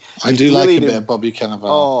TV. I do like a bit of Bobby Cannavale.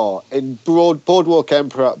 Oh, in Boardwalk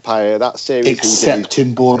Empire, that series. Except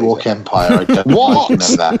in Boardwalk Empire. I don't know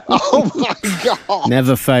that. Oh my God.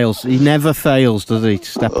 Never fails. He never fails, does he?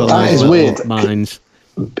 Step on that is weird. Minds.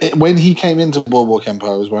 When he came into Boardwalk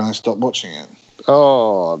Empire was when I stopped watching it.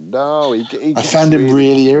 Oh, no. I found him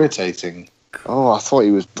really irritating. Oh, I thought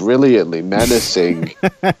he was brilliantly menacing.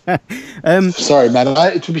 Sorry,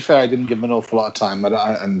 man. To be fair, I didn't give him an awful lot of time, but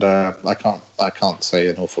I can't say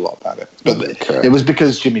an awful lot about it. But it was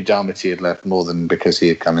because Jimmy Darmity had left more than because he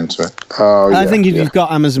had come into it. Oh, yeah, I think if you've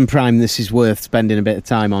got Amazon Prime, this is worth spending a bit of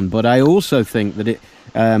time on. But I also think that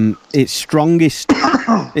its strongest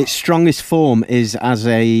form is as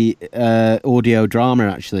a audio drama,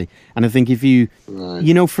 actually. And I think if you,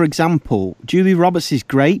 for example, Julie Roberts is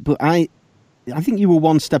great, but I think you were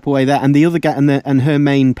one step away there, and the other guy and her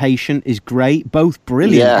main patient is great. Both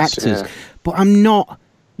brilliant actors, but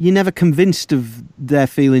you're never convinced of their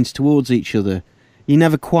feelings towards each other. You're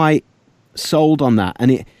never quite sold on that,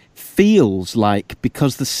 and it feels like,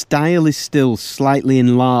 because the style is still slightly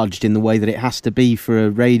enlarged in the way that it has to be for a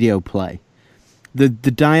radio play, the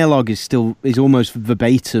dialogue is almost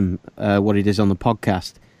verbatim what it is on the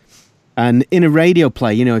podcast. And in a radio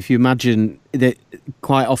play, you know, if you imagine that,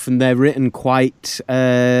 quite often they're written quite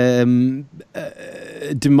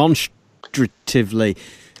demonstratively.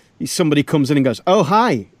 Somebody comes in and goes, "Oh,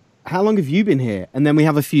 hi, how long have you been here?" And then we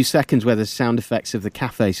have a few seconds where there's sound effects of the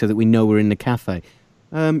cafe so that we know we're in the cafe.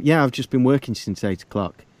 Yeah, I've just been working since 8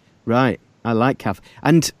 o'clock. Right, I like cafe.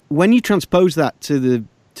 And when you transpose that to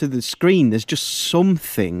the screen, there's just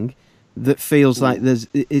something that feels like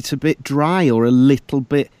it's a bit dry, or a little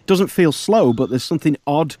bit, doesn't feel slow, but there's something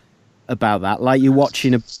odd about that, like you're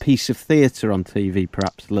watching a piece of theatre on TV,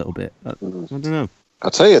 perhaps a little bit. I don't know.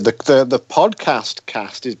 I'll tell you, the podcast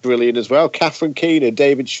cast is brilliant as well. Catherine Keener,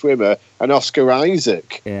 David Schwimmer, and Oscar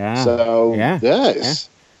Isaac. Yeah. So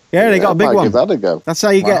they got a big one. Give that a go. That's how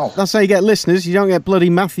you get. That's how you get listeners. You don't get bloody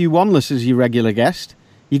Matthew Wanless as your regular guest.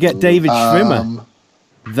 You get David Schwimmer.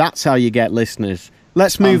 That's how you get listeners.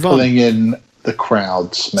 Let's move on. Pulling in the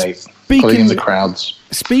crowds, mate. Pulling in the crowds.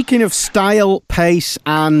 Speaking of style, pace,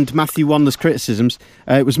 and Matthew Wanless criticisms,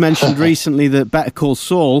 it was mentioned recently that Better Call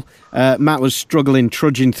Saul, Matt was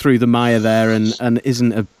trudging through the mire there, and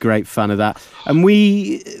isn't a great fan of that. And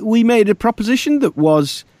we made a proposition that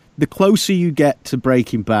was, the closer you get to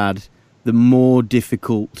Breaking Bad, the more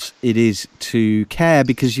difficult it is to care,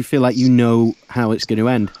 because you feel like you know how it's going to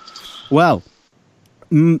end. Well,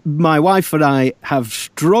 my wife and I have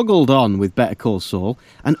struggled on with Better Call Saul,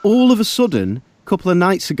 and all of a sudden, a couple of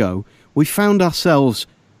nights ago, we found ourselves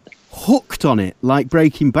hooked on it like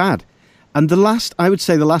Breaking Bad. And the last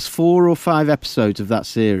 4 or 5 episodes of that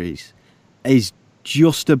series is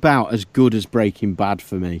just about as good as Breaking Bad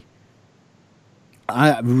for me.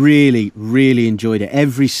 I really, really enjoyed it.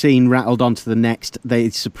 Every scene rattled on to the next. They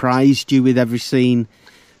surprised you with every scene.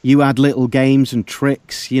 You had little games and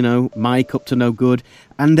tricks, you know, Mike up to no good.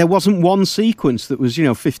 And there wasn't one sequence that was,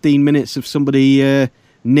 15 minutes of somebody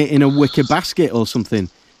knitting a wicker basket or something.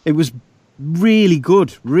 It was really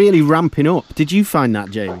good, really ramping up. Did you find that,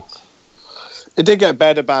 Jamie? It did get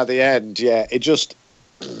better by the end, yeah.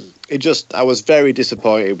 I was very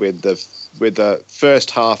disappointed with the first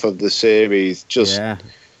half of the series.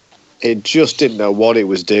 It just didn't know what it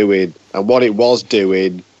was doing, and what it was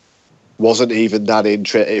doing wasn't even that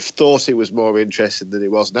interesting. It thought it was more interesting than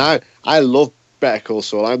it was. Now, I love Better Call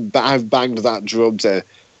Saul. I've banged that drum to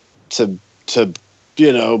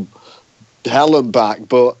hell and back,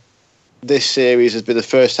 but this series has been the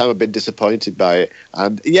first time I've been disappointed by it.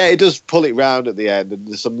 And yeah, it does pull it round at the end, and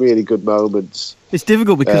there's some really good moments. It's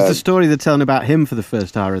difficult because the story they're telling about him for the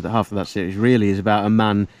first half of that series really is about a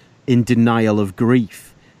man in denial of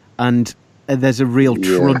grief. And there's a real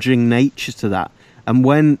trudging nature to that. And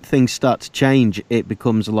when things start to change, it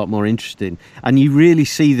becomes a lot more interesting. And you really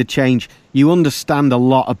see the change. You understand a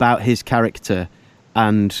lot about his character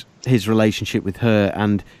and his relationship with her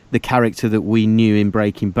and the character that we knew in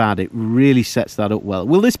Breaking Bad. It really sets that up well.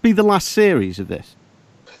 Will this be the last series of this?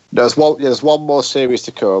 There's one more series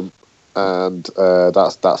to come, and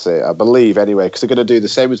that's it, I believe, anyway, because they're going to do the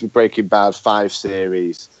same as with Breaking Bad, 5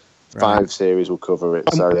 series. Right. 5 series will cover it,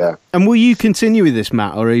 so yeah. And will you continue with this,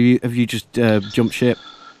 Matt, or have you just jumped ship?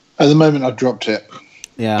 At the moment, I've dropped it.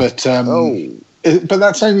 Yeah. But but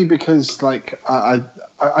that's only because, like, I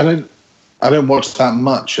don't watch that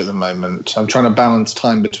much at the moment. I'm trying to balance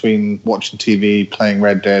time between watching TV, playing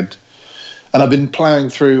Red Dead, and I've been ploughing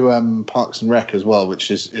through Parks and Rec as well, which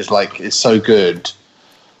is so good.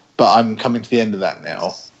 But I'm coming to the end of that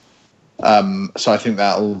now, so I think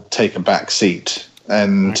that'll take a back seat.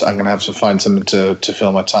 And I'm going to have to find something to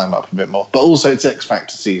fill my time up a bit more. But also, it's X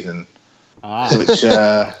Factor season, which,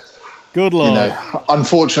 good lord,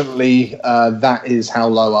 unfortunately, that is how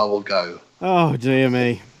low I will go. Oh dear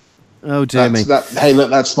me! Oh dear me! Hey, look,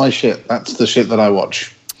 that's my shit. That's the shit that I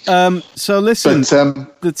watch. So listen,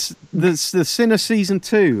 that's the Sinner season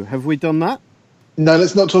 2. Have we done that? No,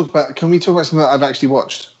 let's not talk about. Can we talk about something that I've actually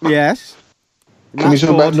watched? Yes. Can we talk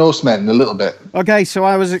about Norsemen a little bit? Okay, so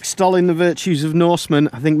I was extolling the virtues of Norsemen.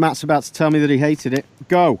 I think Matt's about to tell me that he hated it.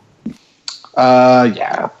 Go.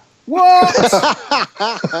 Yeah. What?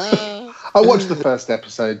 I watched the first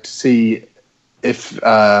episode to see if...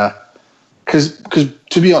 Because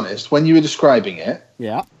to be honest, when you were describing it,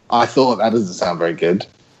 yeah, I thought that doesn't sound very good.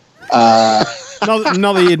 Not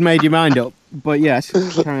that you'd made your mind up, but yes,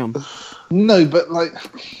 carry on. No, but like...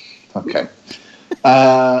 Okay.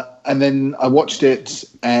 And then I watched it,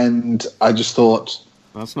 and I just thought,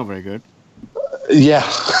 that's not very good. Yeah,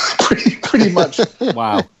 pretty much.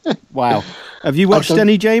 Wow. Have you watched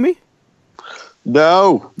any, Jamie?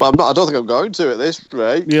 No, but I don't think I'm going to at this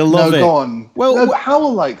rate. You'll love it. Go on. Well, no,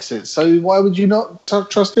 Howell likes it, so why would you not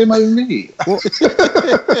trust him over me? Well,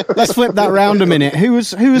 let's flip that round a minute. Who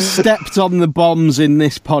has stepped on the bombs in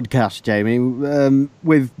this podcast, Jamie?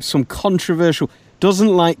 With some controversial, doesn't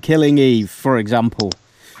like Killing Eve, for example.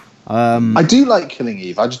 I do like Killing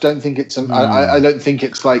Eve. I just don't think it's. I don't think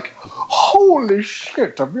it's like, holy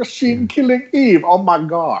shit! Have you seen Killing Eve? Oh my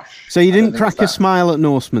gosh! So you didn't crack a smile at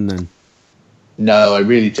Norsemen then? No, I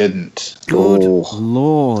really didn't. Good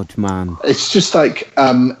Lord, man! It's just like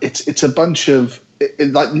it's a bunch of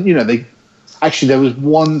like they. Actually, there was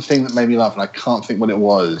one thing that made me laugh, and I can't think what it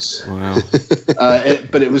was. Wow!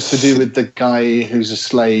 But it was to do with the guy who's a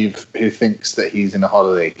slave who thinks that he's in a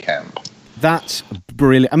holiday camp. That's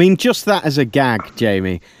brilliant. I mean, just that as a gag,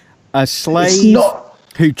 Jamie. A slave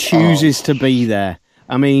who chooses to be there.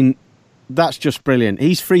 I mean, that's just brilliant.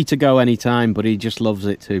 He's free to go anytime, but he just loves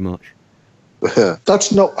it too much.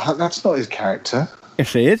 That's not his character.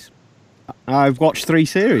 Yes, it is. I've watched 3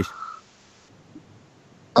 series.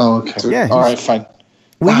 Oh, okay. Yeah. All right, fine.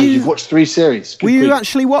 You've watched 3 series. Were you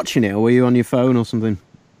actually watching it, or were you on your phone or something?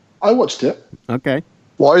 I watched it. Okay.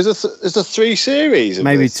 What is it? Is there 3 series?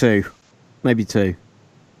 Maybe 2. Maybe 2.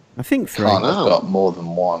 I think 3. I've got more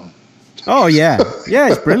than 1. Oh yeah,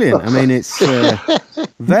 it's brilliant. I mean, it's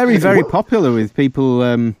very, very popular with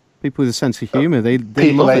people. People with a sense of humour. They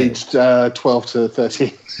people love aged 12 to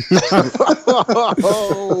 13.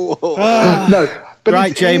 No, but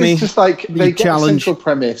right, Jamie. It's just like they get a central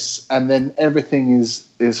premise, and then everything is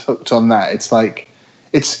hooked on that. It's like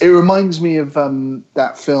it reminds me of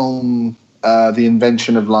that film, The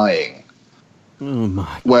Invention of Lying. Oh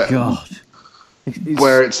my God!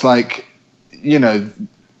 Where it's like,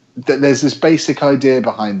 there's this basic idea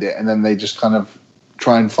behind it, and then they just kind of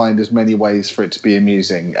try and find as many ways for it to be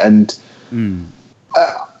amusing. And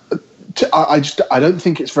I don't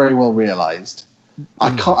think it's very well realised.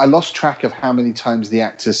 I lost track of how many times the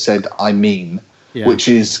actors said "I mean," which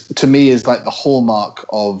is to me is like the hallmark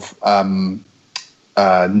of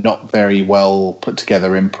not very well put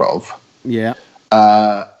together improv. Yeah,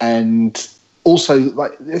 and also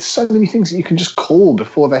like there's so many things that you can just call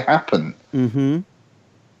before they happen.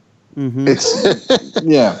 It's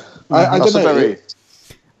I don't know.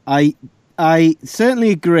 I certainly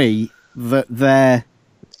agree that their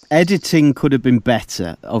editing could have been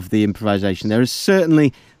better of the improvisation. There is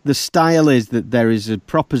certainly, the style is that there is a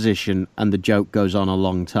proposition and the joke goes on a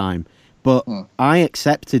long time. But I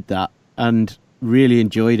accepted that and really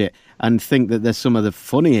enjoyed it, and think that there's some of the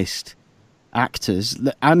funniest actors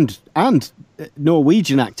and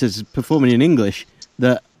Norwegian actors performing in English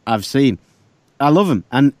that I've seen. I love him.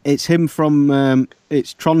 And it's him from,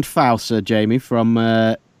 it's Trond Fauser, Jamie, from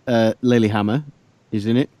Lilyhammer is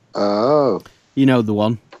in it. Oh. You know the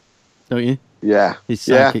one, don't you? Yeah. His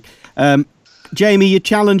sidekick. Yeah. Jamie, your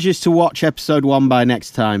challenge is to watch episode 1 by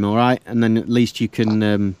next time, all right? And then at least you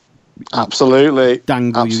can absolutely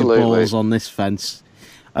dangle your balls on this fence.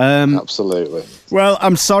 Absolutely. Well,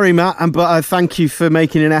 I'm sorry, Matt, but I thank you for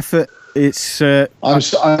making an effort. It's.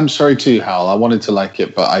 I'm sorry too, Hal. I wanted to like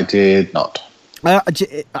it, but I did not.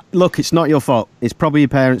 Look, it's not your fault. It's probably your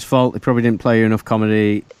parents' fault. They probably didn't play you enough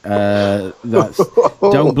comedy.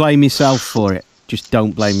 Don't blame yourself for it. Just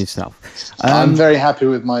don't blame yourself. I'm very happy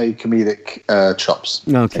with my comedic chops.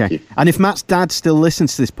 Okay. And if Matt's dad still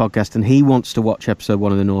listens to this podcast and he wants to watch episode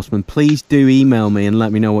 1 of The Norsemen, please do email me and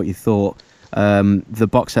let me know what you thought.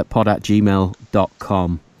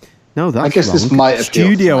 theboxsetpod@gmail.com. No, that's I guess wrong. This might appeal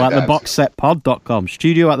Studio to my at dad. theboxsetpod.com.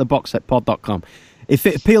 Studio at theboxsetpod.com. If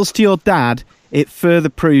it appeals to your dad, it further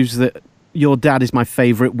proves that your dad is my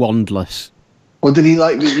favourite wandless. Well, did he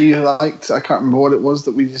like that you liked? I can't remember what it was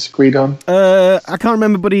that we disagreed on. I can't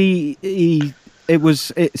remember, but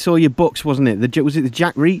it's all your books, wasn't it? Was it the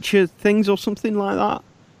Jack Reacher things or something like that?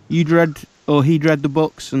 He'd read the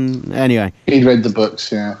books, and anyway, he'd read the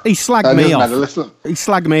books. Yeah, he slagged me off. He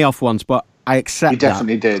slagged me off once, but I accept. He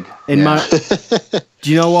definitely did. Do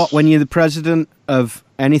you know what? When you're the president of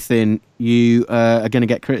anything, you are going to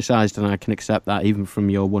get criticised, and I can accept that, even from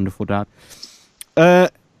your wonderful dad.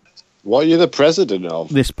 What are you the president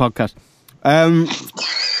of? This podcast.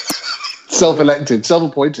 Self-elected,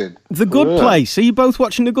 self-appointed. The Good Place. Are you both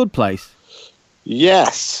watching The Good Place?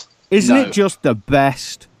 Yes. Isn't it just the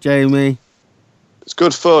best, Jamie? It's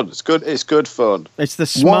good fun. It's good fun. It's the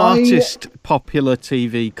smartest popular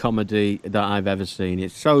TV comedy that I've ever seen.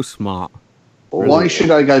 It's so smart. Why should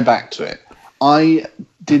I go back to it? I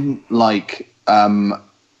didn't like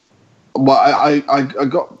Well,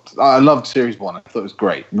 I loved series 1. I thought it was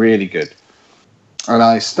great, really good. And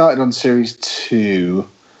I started on series 2,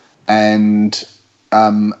 and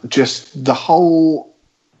just the whole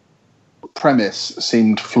premise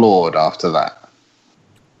seemed flawed after that.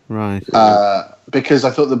 Right. Because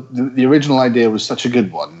I thought the original idea was such a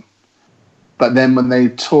good one, but then when they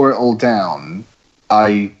tore it all down,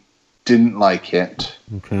 I didn't like it.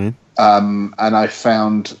 Okay. And I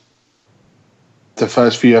found the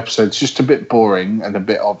first few episodes just a bit boring and a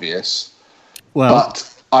bit obvious. Well,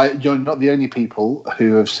 but you're not the only people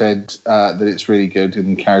who have said that it's really good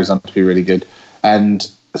and carries on to be really good.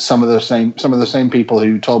 And some of the same people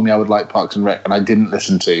who told me I would like Parks and Rec and I didn't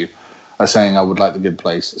listen to are saying I would like The Good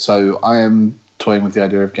Place. So I am toying with the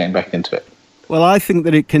idea of getting back into it. Well, I think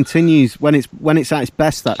that it continues when it's at its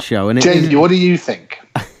best, that show. And Jamie, what do you think?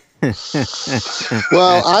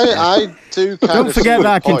 Well, I do. Don't forget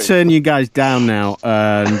that I can turn you guys down now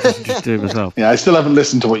and just do it myself. Yeah, I still haven't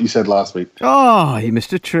listened to what you said last week. Oh, you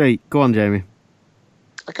missed a treat. Go on, Jamie.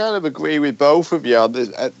 I kind of agree with both of you on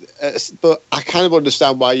this, but I kind of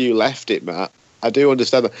understand why you left it, Matt. I do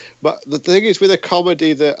understand that. But the thing is, with a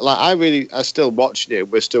comedy that, I still watching it,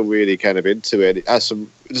 we're still really kind of into it.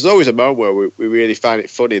 There's always a moment where we really find it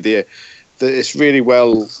funny. That it's really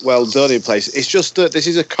well done in place. It's just that this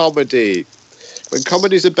is a comedy. When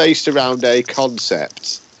comedies are based around a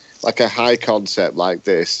concept, like a high concept like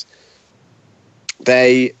this,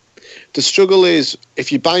 the struggle is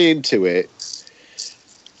if you buy into it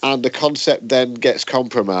and the concept then gets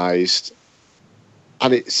compromised,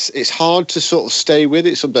 and it's hard to sort of stay with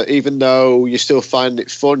it sometimes, even though you still find it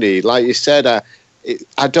funny. Like you said,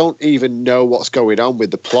 I don't even know what's going on with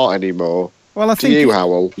the plot anymore. Well, I think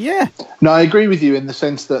Howell? Yeah. No, I agree with you in the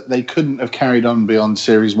sense that they couldn't have carried on beyond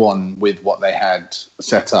series 1 with what they had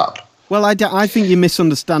set up. Well, I think you're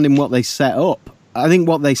misunderstanding what they set up. I think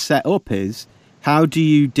what they set up is how do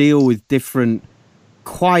you deal with different,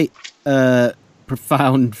 quite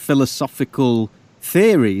profound philosophical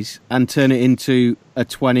theories and turn it into a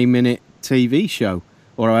 20-minute TV show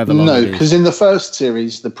or however long it is. No, because in the first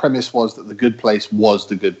series, the premise was that The Good Place was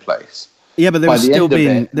The Good Place. Yeah, but there was still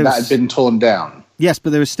being... that had been torn down. Yes,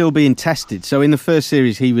 but they were still being tested. So in the first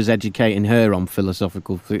series, he was educating her on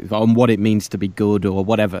on what it means to be good or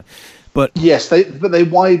whatever. But yes, they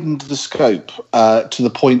widened the scope to the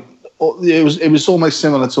point... It was almost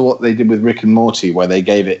similar to what they did with Rick and Morty, where they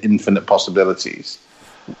gave it infinite possibilities.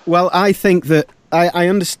 Well, I think that I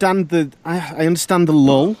understand the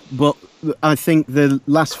lull, but I think the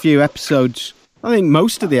last few episodes, I think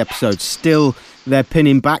most of the episodes, still they're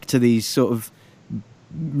pinning back to these sort of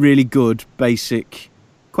really good basic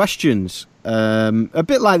questions. A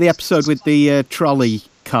bit like the episode with the trolley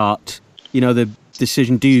cart. You know, the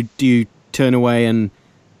decision: do you turn away and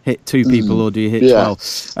hit 2 people, or do you hit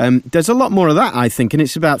 12? There's a lot more of that, I think, and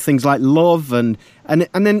it's about things like love, and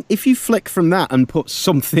then if you flick from that and put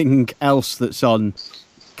something else that's on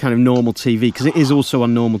kind of normal TV, because it is also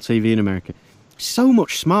on normal TV in America, so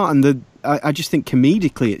much smart, and I just think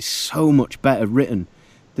comedically it's so much better written.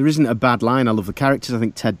 There isn't a bad line. I love the characters. I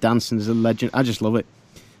think Ted Danson is a legend. I just love it.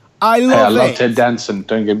 I love Ted Danson.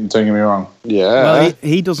 Don't get me wrong. Yeah. Well,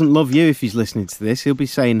 he doesn't love you if he's listening to this. He'll be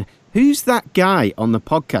saying, "Who's that guy on the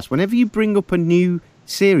podcast?" Whenever you bring up a new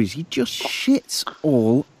series, he just shits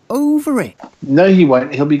all over it. No, he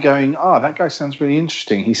won't. He'll be going, that guy sounds really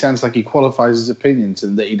interesting. He sounds like he qualifies his opinions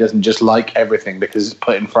and that he doesn't just like everything because it's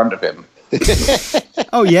put in front of him.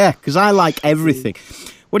 Oh, yeah, because I like everything.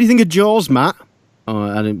 What do you think of Jaws, Matt?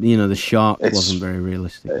 Oh, the shark wasn't very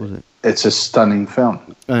realistic, was it? It's a stunning film.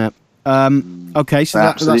 Okay, so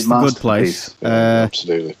that's The Good Place.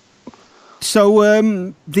 Absolutely.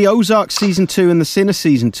 So the Ozark Season 2 and the Sinner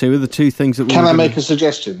Season 2 are the two things that Can I make a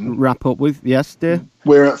suggestion? Wrap up with? Yes, dear.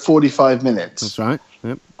 We're at 45 minutes. That's right.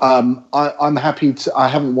 Yep. I'm happy to... I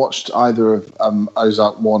haven't watched either of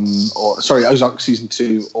Ozark Ozark Season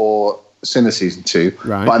 2 or Sinner Season 2,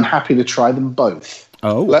 right. But I'm happy to try them both.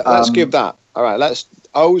 Oh. Let's give that. All right,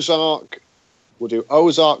 Ozark... We'll do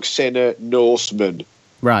Ozark, Sinner, Norsemen.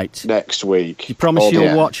 Right. Next week. You promise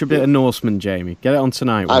you'll watch a bit of Norsemen, Jamie? Get it on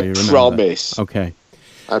tonight. I promise. Okay.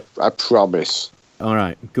 I promise. All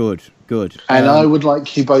right. Good. And I would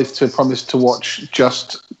like you both to promise to watch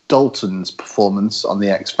just Dalton's performance on the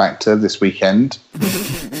X Factor this weekend.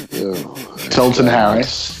 Dalton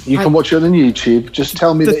Harris. You can watch it on YouTube. Just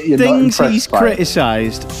tell me that you're not impressed by it. The things he's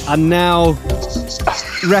criticised are now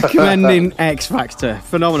recommending X Factor.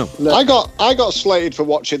 Phenomenal. I got slated for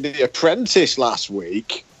watching The Apprentice last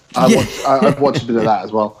week. I've watched a bit of that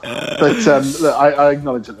as well. But look, I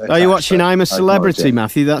acknowledge that. Are you watching I'm a Celebrity,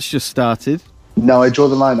 Matthew? That's just started. No, I draw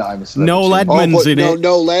the line at I'm a Celebrity. Noel Edmonds in it.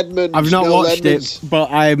 Noel Edmonds. I've not watched it, but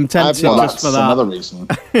I'm tempted just for that. Another reason.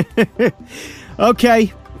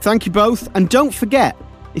 Okay, thank you both. And don't forget,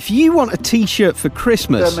 if you want a T-shirt for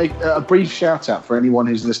Christmas... Make a brief shout-out for anyone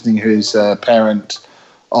who's listening who is a parent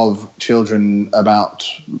of children about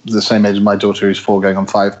the same age as my daughter, who's 4 going on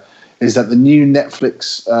 5, is that the new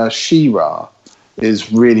Netflix She-Ra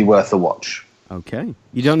is really worth a watch. Okay.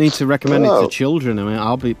 You don't need to recommend it to children. I mean,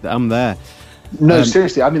 I'm there. No,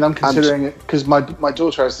 seriously. I mean, I'm considering it because my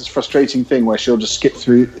daughter has this frustrating thing where she'll just skip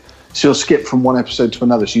through. She'll skip from one episode to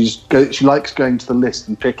another. She likes going to the list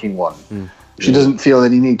and picking one. She doesn't feel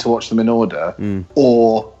any need to watch them in order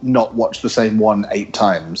or not watch the same one 8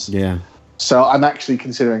 times. Yeah. So I'm actually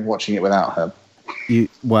considering watching it without her.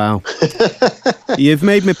 Wow. You've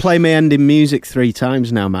made me play my ending music 3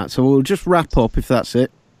 times now, Matt. So we'll just wrap up if that's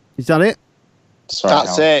it. Is that it? Sorry,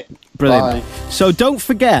 that's it. Brilliant. Bye. So don't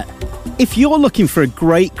forget, if you're looking for a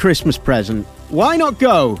great Christmas present, why not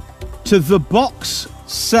go to the box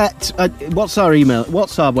set? What's our email?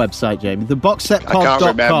 What's our website, Jamie? Theboxsetpod.com. I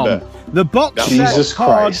can't remember.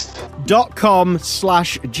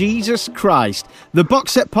 Theboxsetpod.com/Jesus Christ.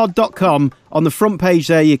 Theboxsetpod.com. On the front page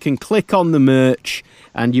there, you can click on the merch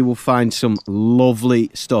and you will find some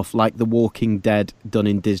lovely stuff like The Walking Dead done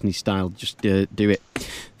in Disney style. Just do it.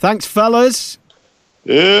 Thanks, fellas.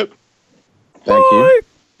 Yep. Thank you.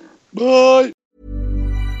 Bye.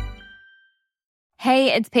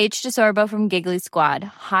 Hey, it's Paige DeSorbo from Giggly Squad.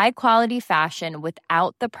 High quality fashion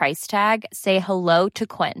without the price tag. Say hello to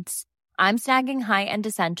Quince. I'm snagging high-end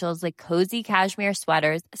essentials like cozy cashmere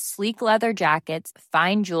sweaters, sleek leather jackets,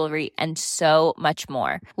 fine jewelry, and so much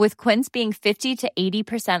more. With Quince being 50 to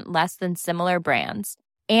 80% less than similar brands.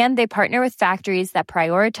 And they partner with factories that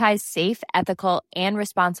prioritize safe, ethical, and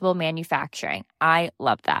responsible manufacturing. I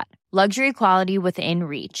love that. Luxury quality within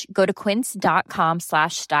reach. Go to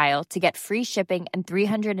quince.com/style to get free shipping and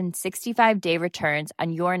 365-day returns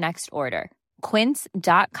on your next order.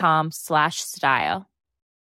 Quince.com/style.